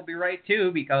right, and I will be right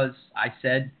too because I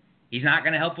said he's not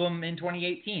going to help him in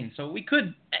 2018. So we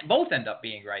could both end up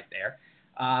being right there.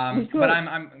 But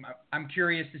I'm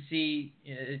curious to see,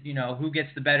 who gets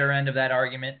the better end of that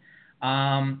argument.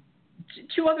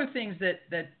 Two other things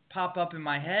that pop up in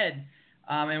my head,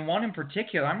 and one in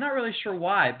particular, I'm not really sure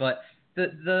why, but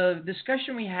the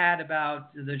discussion we had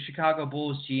about the Chicago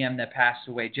Bulls GM that passed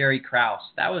away, Jerry Krause,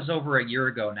 that was over a year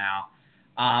ago now.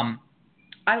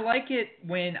 I like it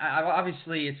when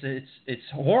obviously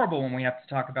it's horrible when we have to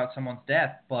talk about someone's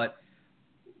death, but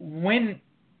when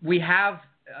we have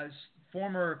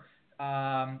former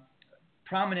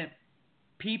prominent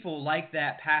people like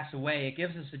that pass away, it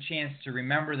gives us a chance to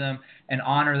remember them and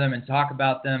honor them and talk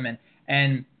about them,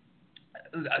 and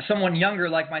someone younger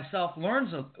like myself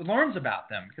learns about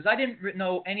them, because I didn't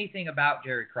know anything about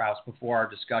Jerry Krause before our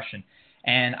discussion,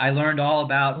 and I learned all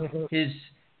about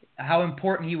how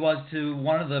important he was to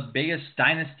one of the biggest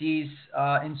dynasties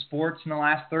in sports in the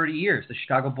last 30 years, the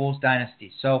Chicago Bulls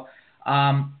dynasty. So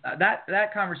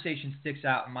that conversation sticks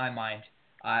out in my mind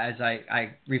as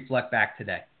I reflect back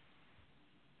today.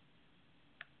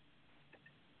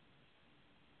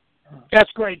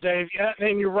 That's great, Dave. Yeah,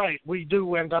 and you're right. We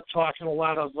do end up talking a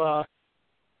lot of,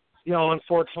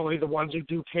 unfortunately, the ones who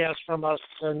do pass from us,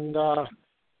 and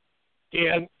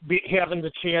having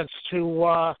the chance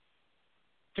to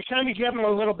kind of give them a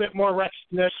little bit more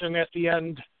recognition at the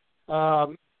end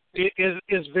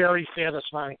is very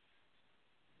satisfying.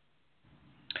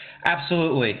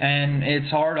 Absolutely, and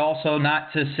it's hard also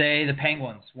not to say the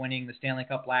Penguins winning the Stanley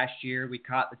Cup last year. We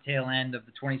caught the tail end of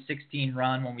the 2016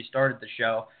 run when we started the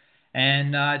show,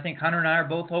 and I think Hunter and I are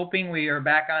both hoping we are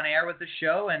back on air with the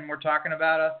show, and we're talking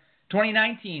about a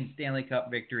 2019 Stanley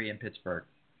Cup victory in Pittsburgh.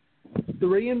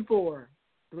 3 and 4,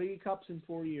 3 cups in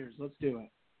 4 years. Let's do it.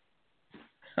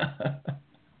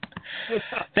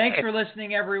 Thanks for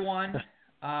listening, everyone.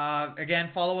 Again,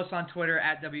 follow us on Twitter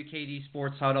at WKD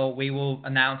Sports Huddle. We will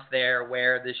announce there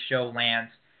where this show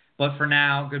lands. But for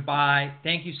now, goodbye.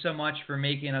 Thank you so much for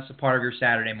making us a part of your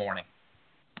Saturday morning.